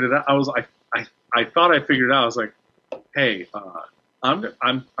figured it out. I thought I figured it out. I was like, hey, I'm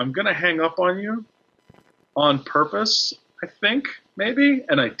gonna hang up on you on purpose, I think, maybe.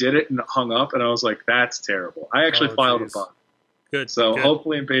 And I did it and hung up, and I was like, that's terrible. I actually Oh, filed geez. a bug. Good. So good.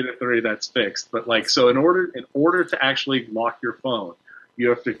 hopefully in beta 3 that's fixed. But so in order to actually lock your phone, you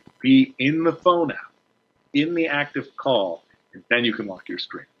have to be in the phone app, in the active call, and then you can lock your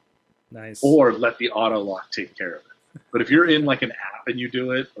screen. Nice. Or let the auto lock take care of it. But if you're in like an app and you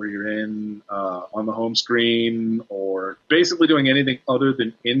do it, or you're in on the home screen, or basically doing anything other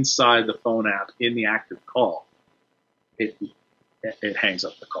than inside the phone app in the active call, it hangs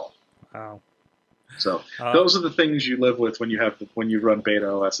up the call. Wow. So Uh, those are the things you live with when you run beta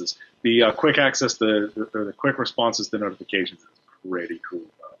OSs. The quick access, the quick responses to notifications is pretty cool.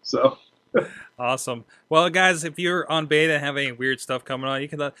 So Awesome. Well, guys, if you're on beta and have any weird stuff coming on, you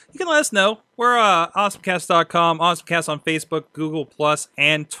can let us know. We're awesomecast.com, awesomecast on Facebook, Google Plus,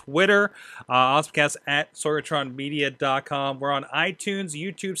 and Twitter. Awesomecast at sorgatronmedia.com. We're on iTunes,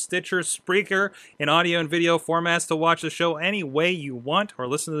 YouTube, Stitcher, Spreaker, in audio and video formats to watch the show any way you want or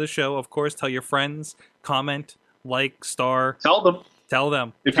listen to the show. Of course, tell your friends, comment, like, star, tell them. tell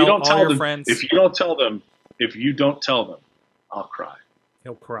them. If tell you don't all tell your them, friends. if you don't tell them, I'll cry.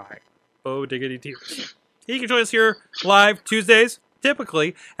 He'll cry. Oh, diggity tears. You can join us here live Tuesdays,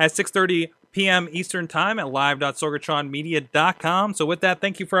 typically at 6:30 p.m. Eastern Time at live.sorgatronmedia.com. So with that,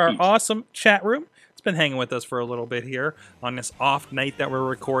 thank you for our awesome chat room. It's been hanging with us for a little bit here on this off night that we're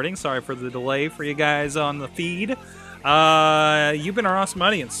recording. Sorry for the delay for you guys on the feed. You've been our awesome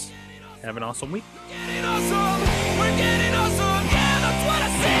audience. Have an awesome week. Getting awesome.